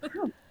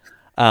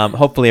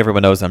 Hopefully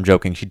everyone knows I'm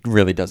joking. She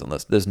really doesn't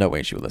listen. There's no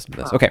way she would listen to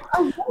this. Okay.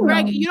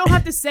 Greg, you don't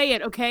have to say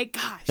it, okay?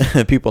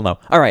 Gosh. People know.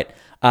 All right.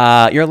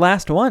 Your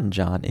last one,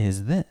 John,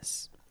 is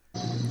this.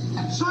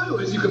 So,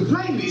 as you can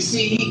plainly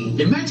see,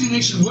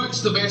 imagination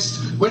works the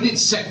best when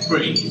it's set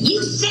free.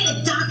 You said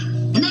it, Doc.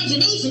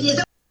 Imagination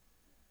is...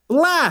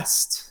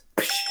 Last.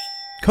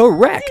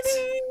 Correct.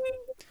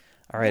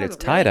 All right. It's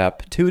tied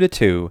up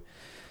 2-2.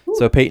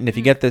 So, Peyton, if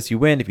you get this, you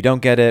win. If you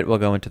don't get it, we'll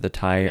go into the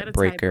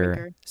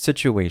tiebreaker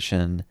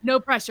situation.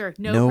 No pressure.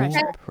 No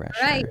pressure.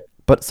 Right.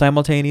 But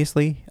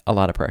simultaneously, a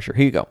lot of pressure.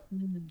 Here you go.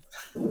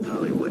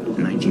 Hollywood,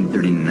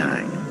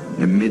 1939.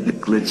 Amid the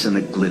glitz and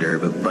the glitter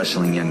of a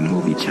bustling young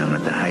movie town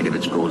at the height of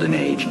its golden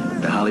age,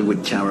 the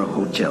Hollywood Tower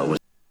Hotel was...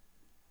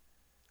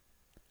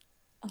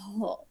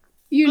 Oh,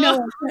 you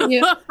know what,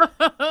 you? I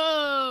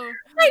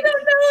don't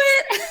know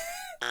it.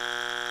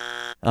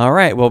 All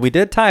right. Well, we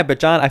did tie, but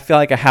John, I feel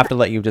like I have to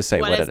let you just say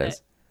what it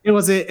is.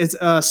 It's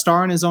a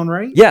star in his own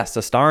right? Yes,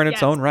 a star in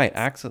its own right.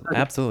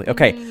 Absolutely.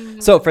 Okay.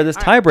 So for this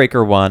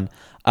tiebreaker one,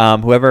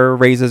 whoever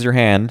raises your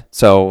hand,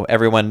 so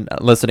everyone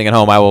listening at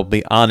home, I will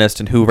be honest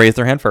in who raised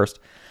their hand first.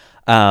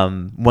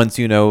 Once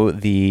you know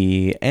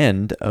the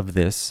end of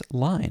this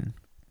line.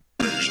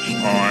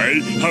 I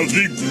have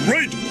the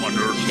great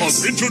honor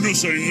of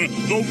introducing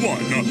the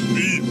one, the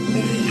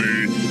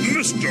only,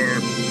 Mr.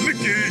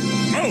 Mickey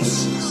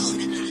Mouse.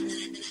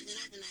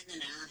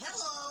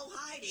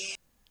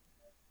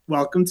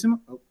 Welcome to my...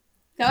 Go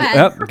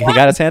ahead. Yep, he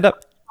got his hand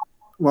up.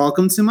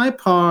 Welcome to my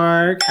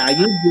park. How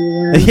you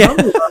doing? Yeah.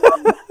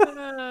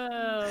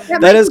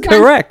 That is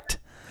correct.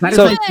 That is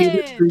So- my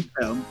favorite street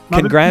show.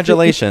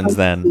 Congratulations,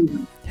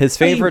 then. His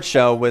favorite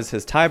show was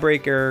his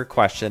tiebreaker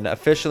question,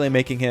 officially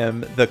making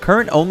him the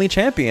current only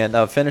champion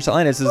of Finish the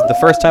Line. This is the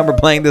first time we're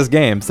playing this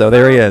game, so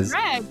there he is.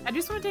 Greg, I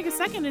just want to take a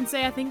second and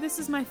say I think this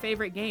is my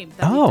favorite game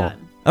that we've Oh,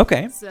 done.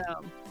 okay. So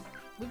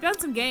we've done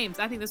some games.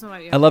 I think this one might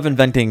be. I love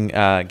inventing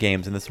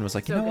games, and this one was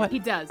like, you So know good. what? He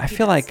does. I He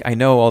feel does. like I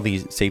know all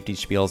these safety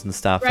spiels and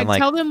stuff. Greg, and like,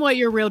 tell them what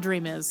your real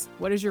dream is.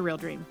 What is your real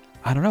dream?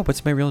 I don't know.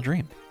 What's my real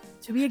dream?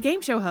 To be a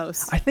game show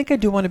host. I think I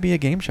do want to be a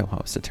game show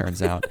host. It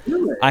turns out,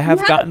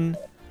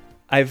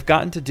 I've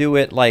gotten to do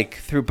it like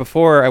through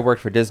before I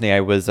worked for Disney. I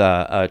was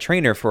a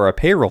trainer for a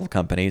payroll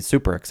company.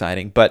 Super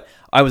exciting, but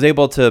I was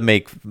able to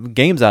make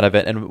games out of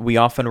it, and we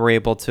often were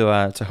able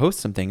to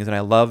host some things. And I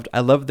loved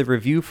the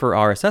review for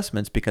our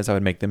assessments because I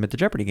would make them into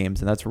Jeopardy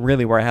games, and that's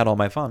really where I had all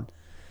my fun.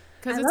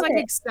 Because it's like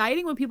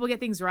exciting when people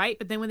get things right,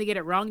 but then when they get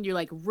it wrong, you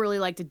like really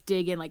like to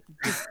dig in, like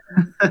just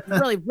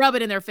really rub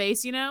it in their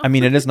face, you know? I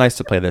mean, it is nice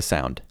to play this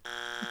sound.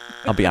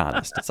 I'll be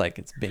honest. It's like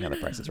it's being on The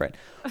Price is Right.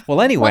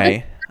 Well,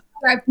 anyway.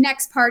 Our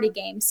next party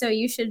game, so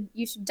you should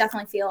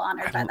definitely feel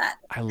honored by that.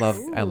 I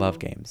love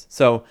games.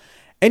 So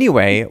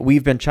anyway,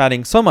 we've been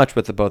chatting so much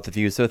with the both of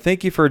you. So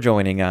thank you for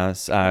joining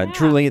us.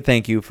 Truly,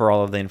 thank you for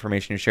all of the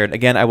information you shared.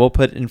 Again, I will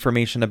put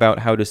information about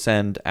how to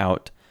send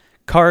out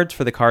cards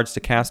for the Cards to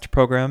Cast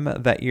program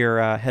that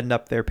you're heading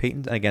up there,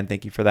 Peyton. And again,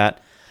 thank you for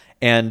that.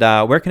 And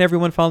where can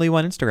everyone follow you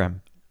on Instagram?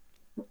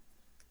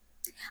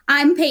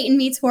 I'm Peyton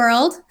Meets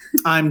World.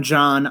 I'm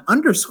John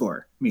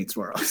 _Meets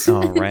World.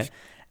 All right.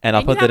 And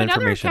I'll put that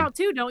information. Account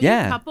too, don't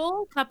Yeah.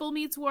 you? Couple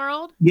Meets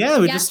World. Yeah,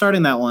 we're just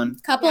starting that one.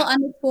 Couple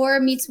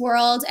 _Meets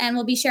World, and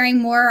we'll be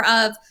sharing more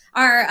of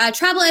our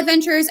travel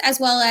adventures as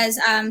well as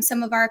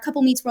some of our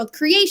Couple Meets World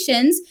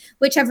creations,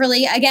 which have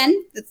really, again,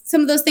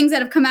 some of those things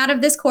that have come out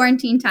of this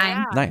quarantine time.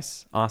 Yeah.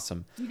 Nice.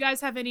 Awesome. Do you guys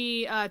have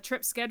any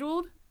trips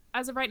scheduled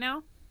as of right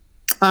now?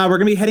 We're going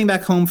to be heading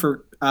back home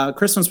for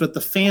Christmas with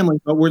the family,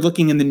 but we're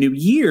looking in the new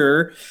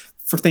year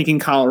for thinking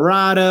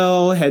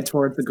Colorado, head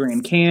towards the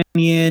Grand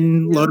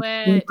Canyon, load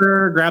a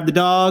camper, grab the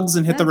dogs,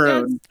 and hit the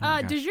road.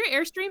 Does your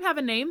Airstream have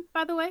a name,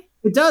 by the way?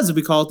 It does.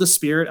 We call it the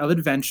Spirit of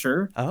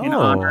Adventure. In Oh.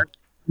 honor of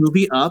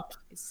Movie Up.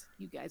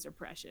 You guys are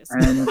precious.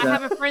 And, I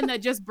have a friend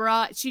that just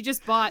bought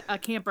a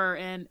camper,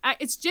 and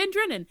it's Jen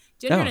Drennan.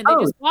 Jen Oh. Drennan.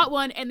 They just bought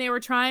one, and they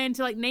were trying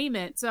to like name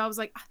it. So I was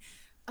like,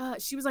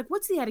 she was like,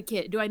 "What's the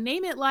etiquette? Do I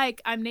name it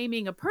like I'm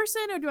naming a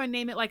person, or do I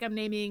name it like I'm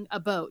naming a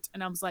boat?"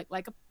 And I was like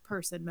a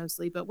person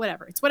mostly, but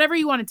whatever. It's whatever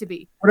you want it to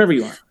be. Whatever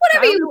you want.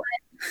 Whatever you want.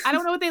 I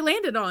don't know what they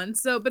landed on.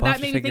 So, but We'll that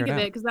have to made me figure think it of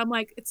out. it because I'm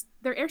like, it's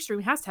their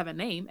Airstream has to have a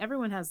name.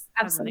 Everyone has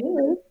a Absolutely.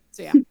 name.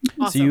 So yeah,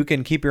 awesome. So you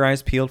can keep your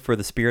eyes peeled for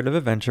the Spirit of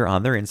Adventure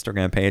on their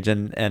Instagram page.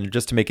 And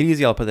just to make it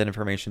easy, I'll put that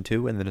information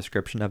too in the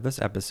description of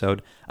this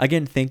episode.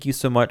 Again, thank you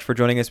so much for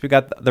joining us. We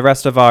got the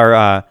rest of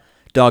our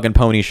dog and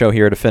pony show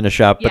here to finish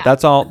up, but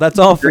that's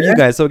all for you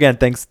guys. So again,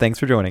 thanks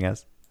for joining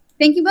us.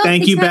 Thank you both.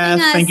 Thank Thanks you, for having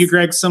Beth. us. Thank you,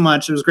 Greg, so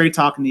much. It was great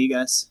talking to you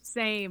guys.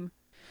 Same.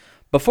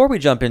 Before we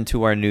jump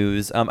into our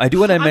news, I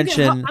do want to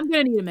mention. I'm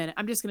gonna need a minute.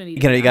 I'm just gonna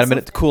need. You got a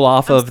minute to cool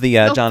off of the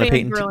John and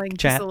Peyton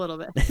chat. Just a little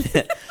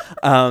bit.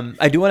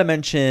 I do want to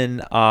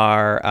mention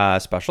our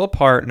special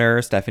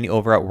partner, Stephanie,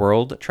 over at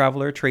World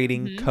Traveler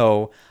Trading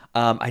Co.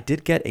 I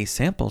did get a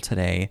sample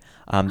today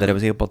that I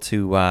was able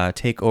to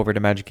take over to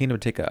Magic Kingdom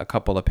and take a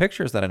couple of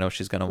pictures that I know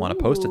she's going to want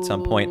to post at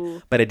some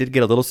point. But I did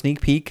get a little sneak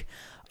peek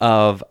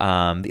of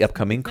the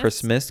upcoming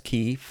Christmas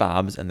key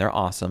fobs, and they're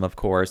awesome, of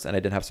course. And I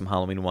did have some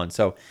Halloween ones.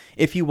 So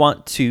if you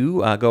want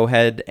to go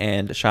ahead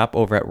and shop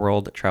over at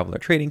World Traveler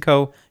Trading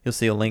Co., you'll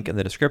see a link in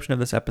the description of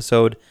this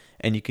episode,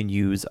 and you can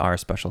use our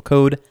special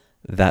code,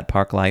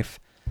 ThatParkLife,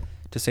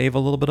 to save a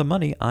little bit of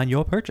money on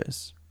your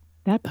purchase.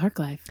 That Park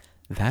Life.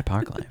 That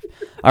Park Life.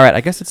 All right,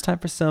 I guess it's time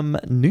for some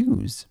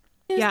news.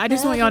 Yeah, I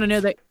just want y'all to know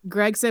that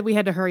Greg said we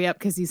had to hurry up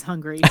because he's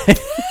hungry.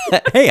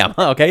 Hey, I'm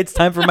okay. It's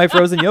time for my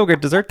frozen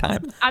yogurt dessert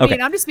time. I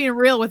mean, I'm just being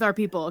real with our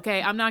people,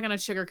 okay? I'm not going to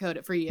sugarcoat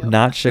it for you.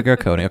 Not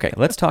sugarcoating. Okay,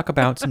 let's talk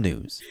about some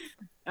news.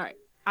 All right.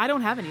 I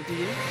don't have any, do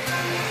you?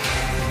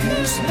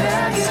 News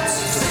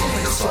nuggets.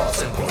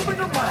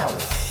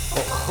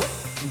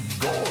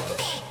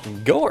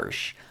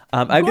 Gorsh.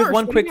 I did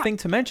one quick thing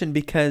to mention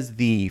because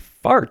the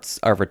farts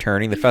are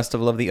returning. The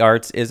Festival of the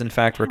Arts is in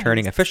fact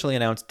returning, officially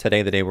announced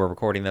today, the day we're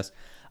recording this.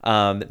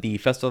 The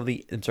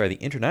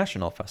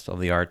International Festival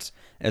of the Arts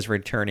is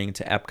returning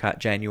to Epcot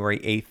January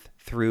 8th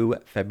through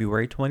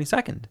February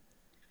 22nd.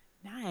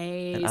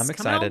 Nice. And I'm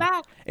excited.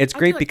 Back. It's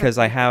great because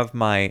I have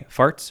my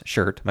farts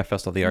shirt, my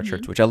Festival of the Arts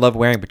shirts, which I love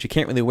wearing, but you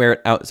can't really wear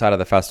it outside of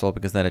the festival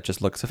because then it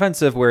just looks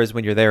offensive. Whereas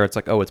when you're there, it's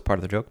like, oh, it's part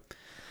of the joke.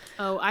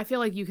 Oh, I feel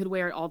like you could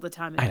wear it all the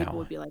time, and people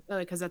would be like, "Oh,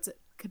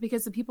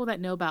 because the people that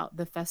know about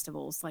the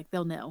festivals, like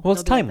they'll know." Well,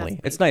 it's timely.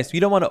 It's nice. You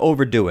don't want to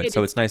overdo it,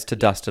 so it's nice to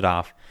dust it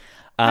off.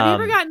 Have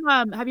you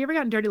ever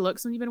gotten dirty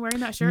looks when you've been wearing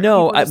that shirt?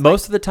 No,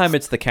 most of the time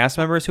it's the cast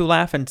members who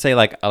laugh and say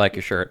like, "I like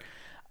your shirt,"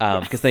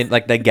 because they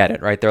get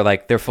it, right?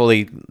 They're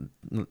fully,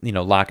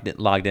 logged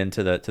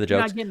into the jokes. You're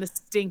not getting the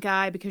stink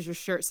eye because your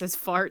shirt says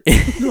fart.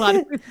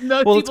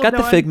 Well, it's got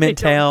the figment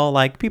tail,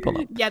 like people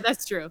know. Yeah,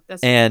 that's true.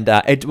 And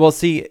you'll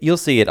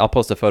see it. I'll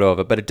post a photo of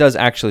it, but it does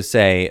actually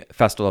say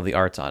Festival of the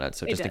Arts on it,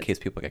 so just in case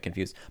people get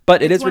confused.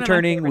 But it is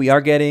returning. We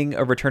are getting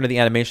a return of the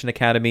Animation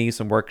Academy,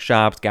 some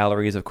workshops,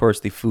 galleries, of course,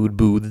 the food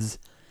booths,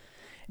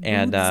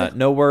 and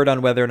no word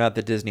on whether or not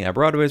the Disney on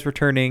Broadway is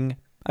returning.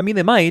 I mean,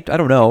 they might. I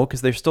don't know, because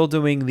they're still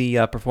doing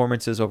the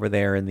performances over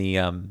there in the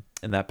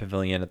in that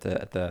pavilion at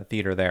the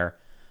theater there,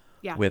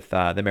 with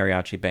the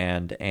mariachi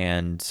band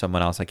and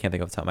someone else I can't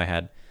think of off the top of my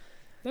head.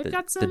 They've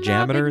got some the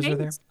Jameters big are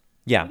there. names.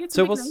 Yeah,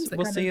 so we'll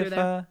see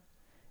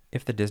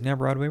if the Disney on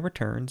Broadway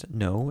returns.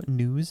 No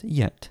news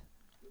yet.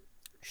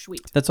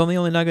 Sweet. That's the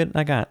only nugget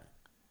I got.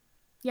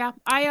 Yeah,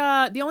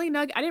 I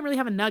didn't really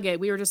have a nugget.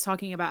 We were just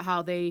talking about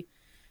how they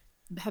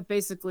have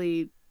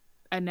basically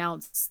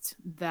announced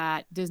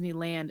that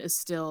Disneyland is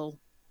still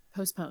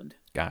postponed.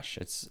 Gosh,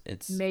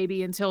 it's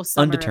maybe until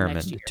summer undetermined,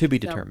 next year. to be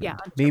determined. Yeah,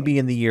 maybe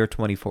in the year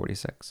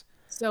 2046.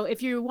 So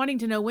if you're wanting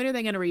to know when are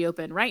they going to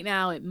reopen, right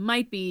now it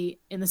might be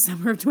in the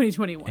summer of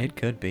 2021. It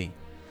could be.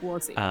 We'll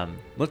see.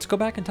 Let's go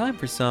back in time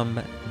for some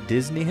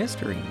Disney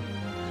history.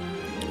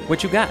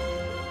 What you got?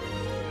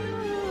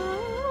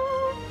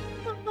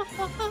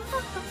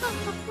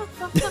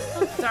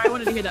 Sorry, I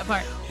wanted to hear that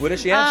part. What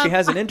does she have? She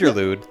has an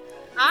interlude.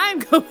 I'm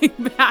going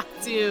back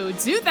to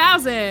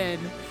 2000.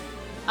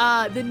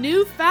 The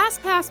new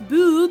Fast Pass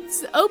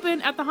booths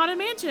open at the Haunted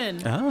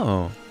Mansion.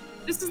 Oh.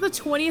 This is the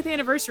 20th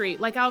anniversary.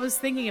 Like, I was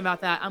thinking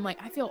about that. I'm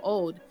like, I feel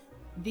old.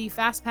 The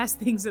Fast Pass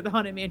things at the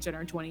Haunted Mansion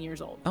are 20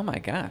 years old. Oh my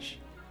gosh.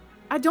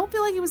 I don't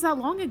feel like it was that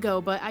long ago,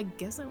 but I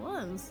guess it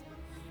was.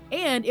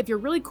 And if you're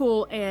really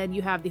cool and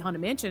you have the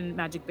Haunted Mansion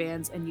magic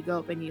bands and you go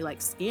up and you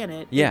like scan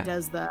it,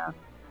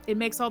 it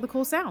makes all the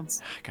cool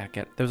sounds. I gotta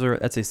get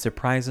that's a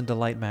surprise and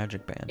delight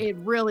magic band. It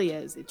really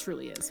is. It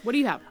truly is. What do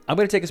you have? I'm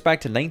gonna take us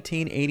back to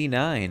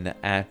 1989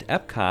 at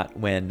Epcot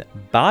when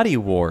Body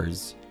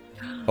Wars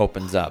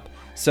opens up.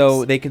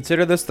 So they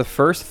consider this the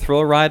first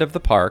thrill ride of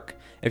the park.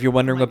 If you're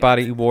wondering what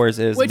Body Wars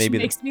is, which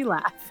makes me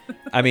laugh.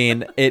 I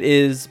mean, it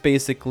is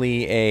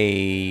basically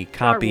a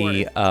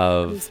copy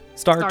of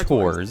Star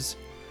Tours.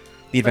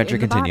 The adventure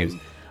continues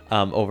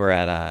over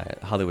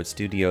at Hollywood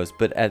Studios.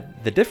 But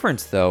the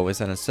difference, though, is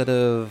that instead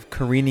of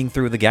careening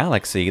through the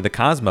galaxy, the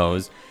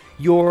cosmos,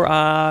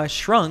 you're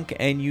shrunk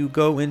and you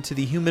go into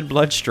the human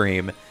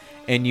bloodstream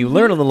and you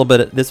learn a little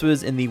bit. This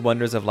was in the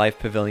Wonders of Life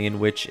Pavilion,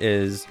 which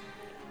is,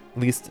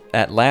 at least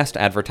at last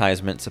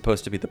advertisement,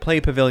 supposed to be the Play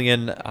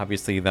Pavilion.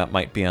 Obviously, that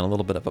might be on a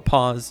little bit of a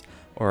pause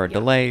or a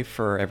delay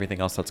for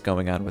everything else that's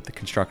going on with the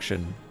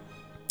construction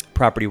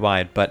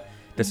property-wide. But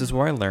this is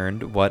where I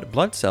learned what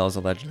blood cells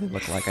allegedly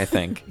look like, I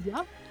think.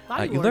 Yep.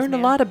 You learned a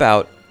lot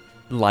about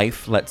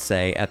life, let's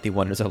say, at the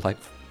Wonders of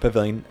Life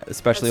Pavilion,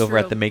 especially over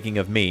at the Making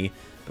of Me.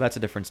 But that's a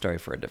different story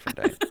for a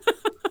different day.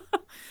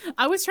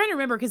 I was trying to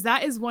remember because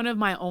that is one of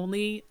my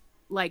only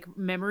like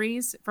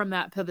memories from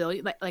that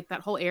pavilion, like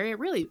that whole area.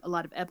 Really, a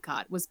lot of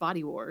Epcot was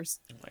Body Wars.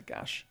 Oh my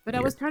gosh! But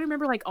I was trying to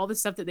remember like all the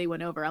stuff that they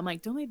went over. I'm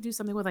like, don't they do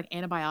something with like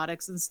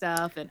antibiotics and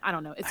stuff? And I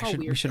don't know. It's all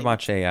weird. We should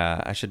watch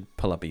I should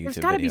pull up a YouTube There's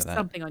video. got to be of that.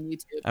 something on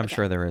YouTube. I'm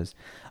sure there is.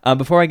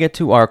 Before I get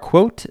to our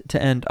quote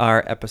to end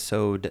our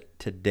episode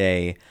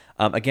today,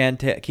 again,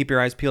 to keep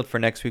your eyes peeled for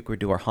next week, we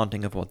do our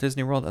Haunting of Walt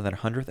Disney World, and then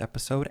 100th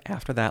episode.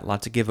 After that,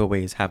 lots of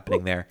giveaways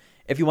happening there.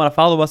 If you want to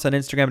follow us on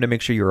Instagram to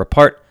make sure you're a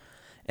part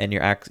and you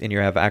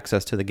have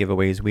access to the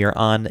giveaways, we are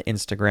on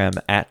Instagram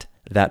at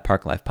That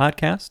Park Life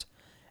Podcast,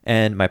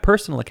 and my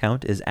personal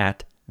account is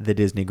at The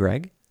Disney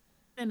Greg.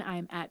 And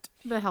I'm at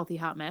The Healthy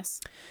Hot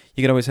Mess.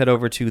 You can always head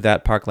over to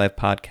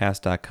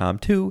thatparklifepodcast.com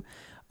too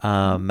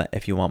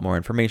if you want more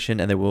information,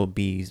 and there will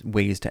be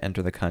ways to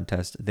enter the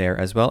contest there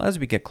as well as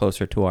we get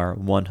closer to our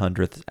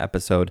 100th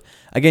episode.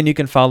 Again, you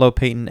can follow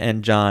Peyton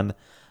and John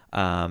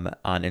on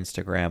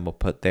Instagram. We'll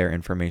put their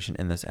information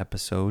in this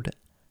episode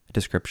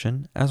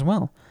description as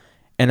well.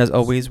 And as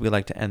always, we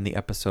like to end the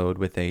episode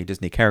with a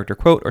Disney character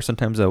quote, or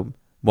sometimes a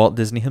Walt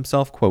Disney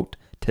himself quote.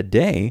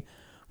 Today,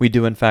 we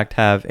do in fact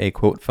have a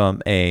quote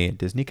from a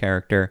Disney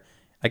character.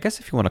 I guess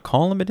if you want to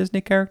call him a Disney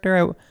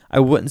character, I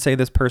wouldn't say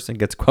this person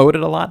gets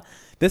quoted a lot.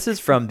 This is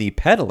from the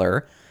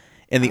peddler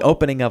in the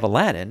opening of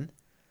Aladdin,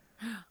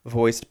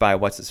 voiced by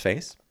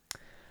what's-his-face?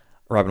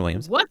 Robin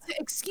Williams.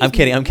 Excuse I'm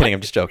kidding. me,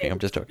 I'm just joking.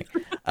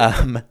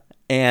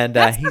 And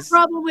that's he's the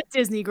problem with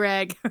Disney,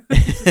 Greg.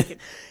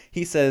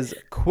 he says,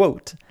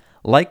 quote,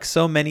 "Like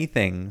so many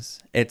things,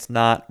 it's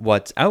not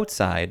what's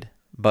outside,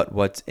 but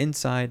what's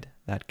inside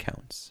that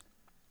counts."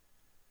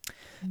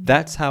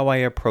 That's how I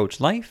approach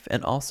life,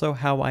 and also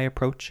how I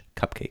approach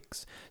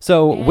cupcakes.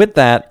 So with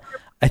that,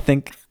 I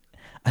think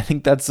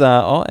that's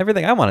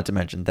everything I wanted to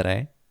mention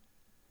today.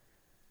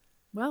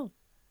 Well,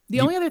 the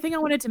only other thing I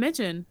wanted to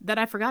mention that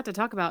I forgot to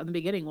talk about in the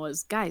beginning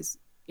was, guys,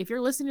 if you're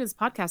listening to this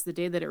podcast the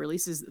day that it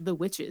releases, The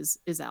Witches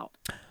is out.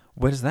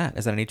 What is that?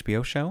 Is that an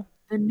HBO show?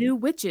 The New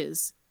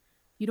Witches.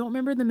 You don't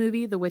remember the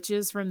movie The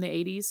Witches from the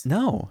 80s?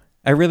 No,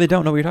 I really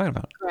don't know what you're talking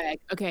about.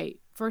 Greg, okay,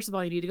 first of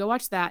all, you need to go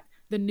watch that.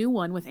 The new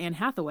one with Anne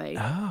Hathaway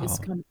is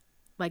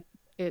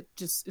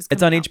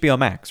It's on HBO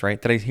Max,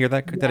 right? Did I hear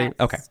that? Yes.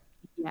 Okay.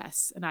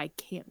 Yes, and I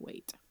can't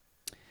wait.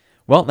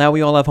 Well, now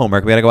we all have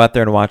homework. We got to go out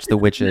there and watch The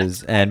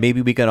Witches, and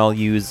maybe we can all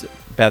use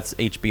Beth's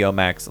HBO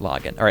Max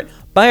login. All right.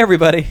 Bye,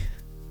 everybody.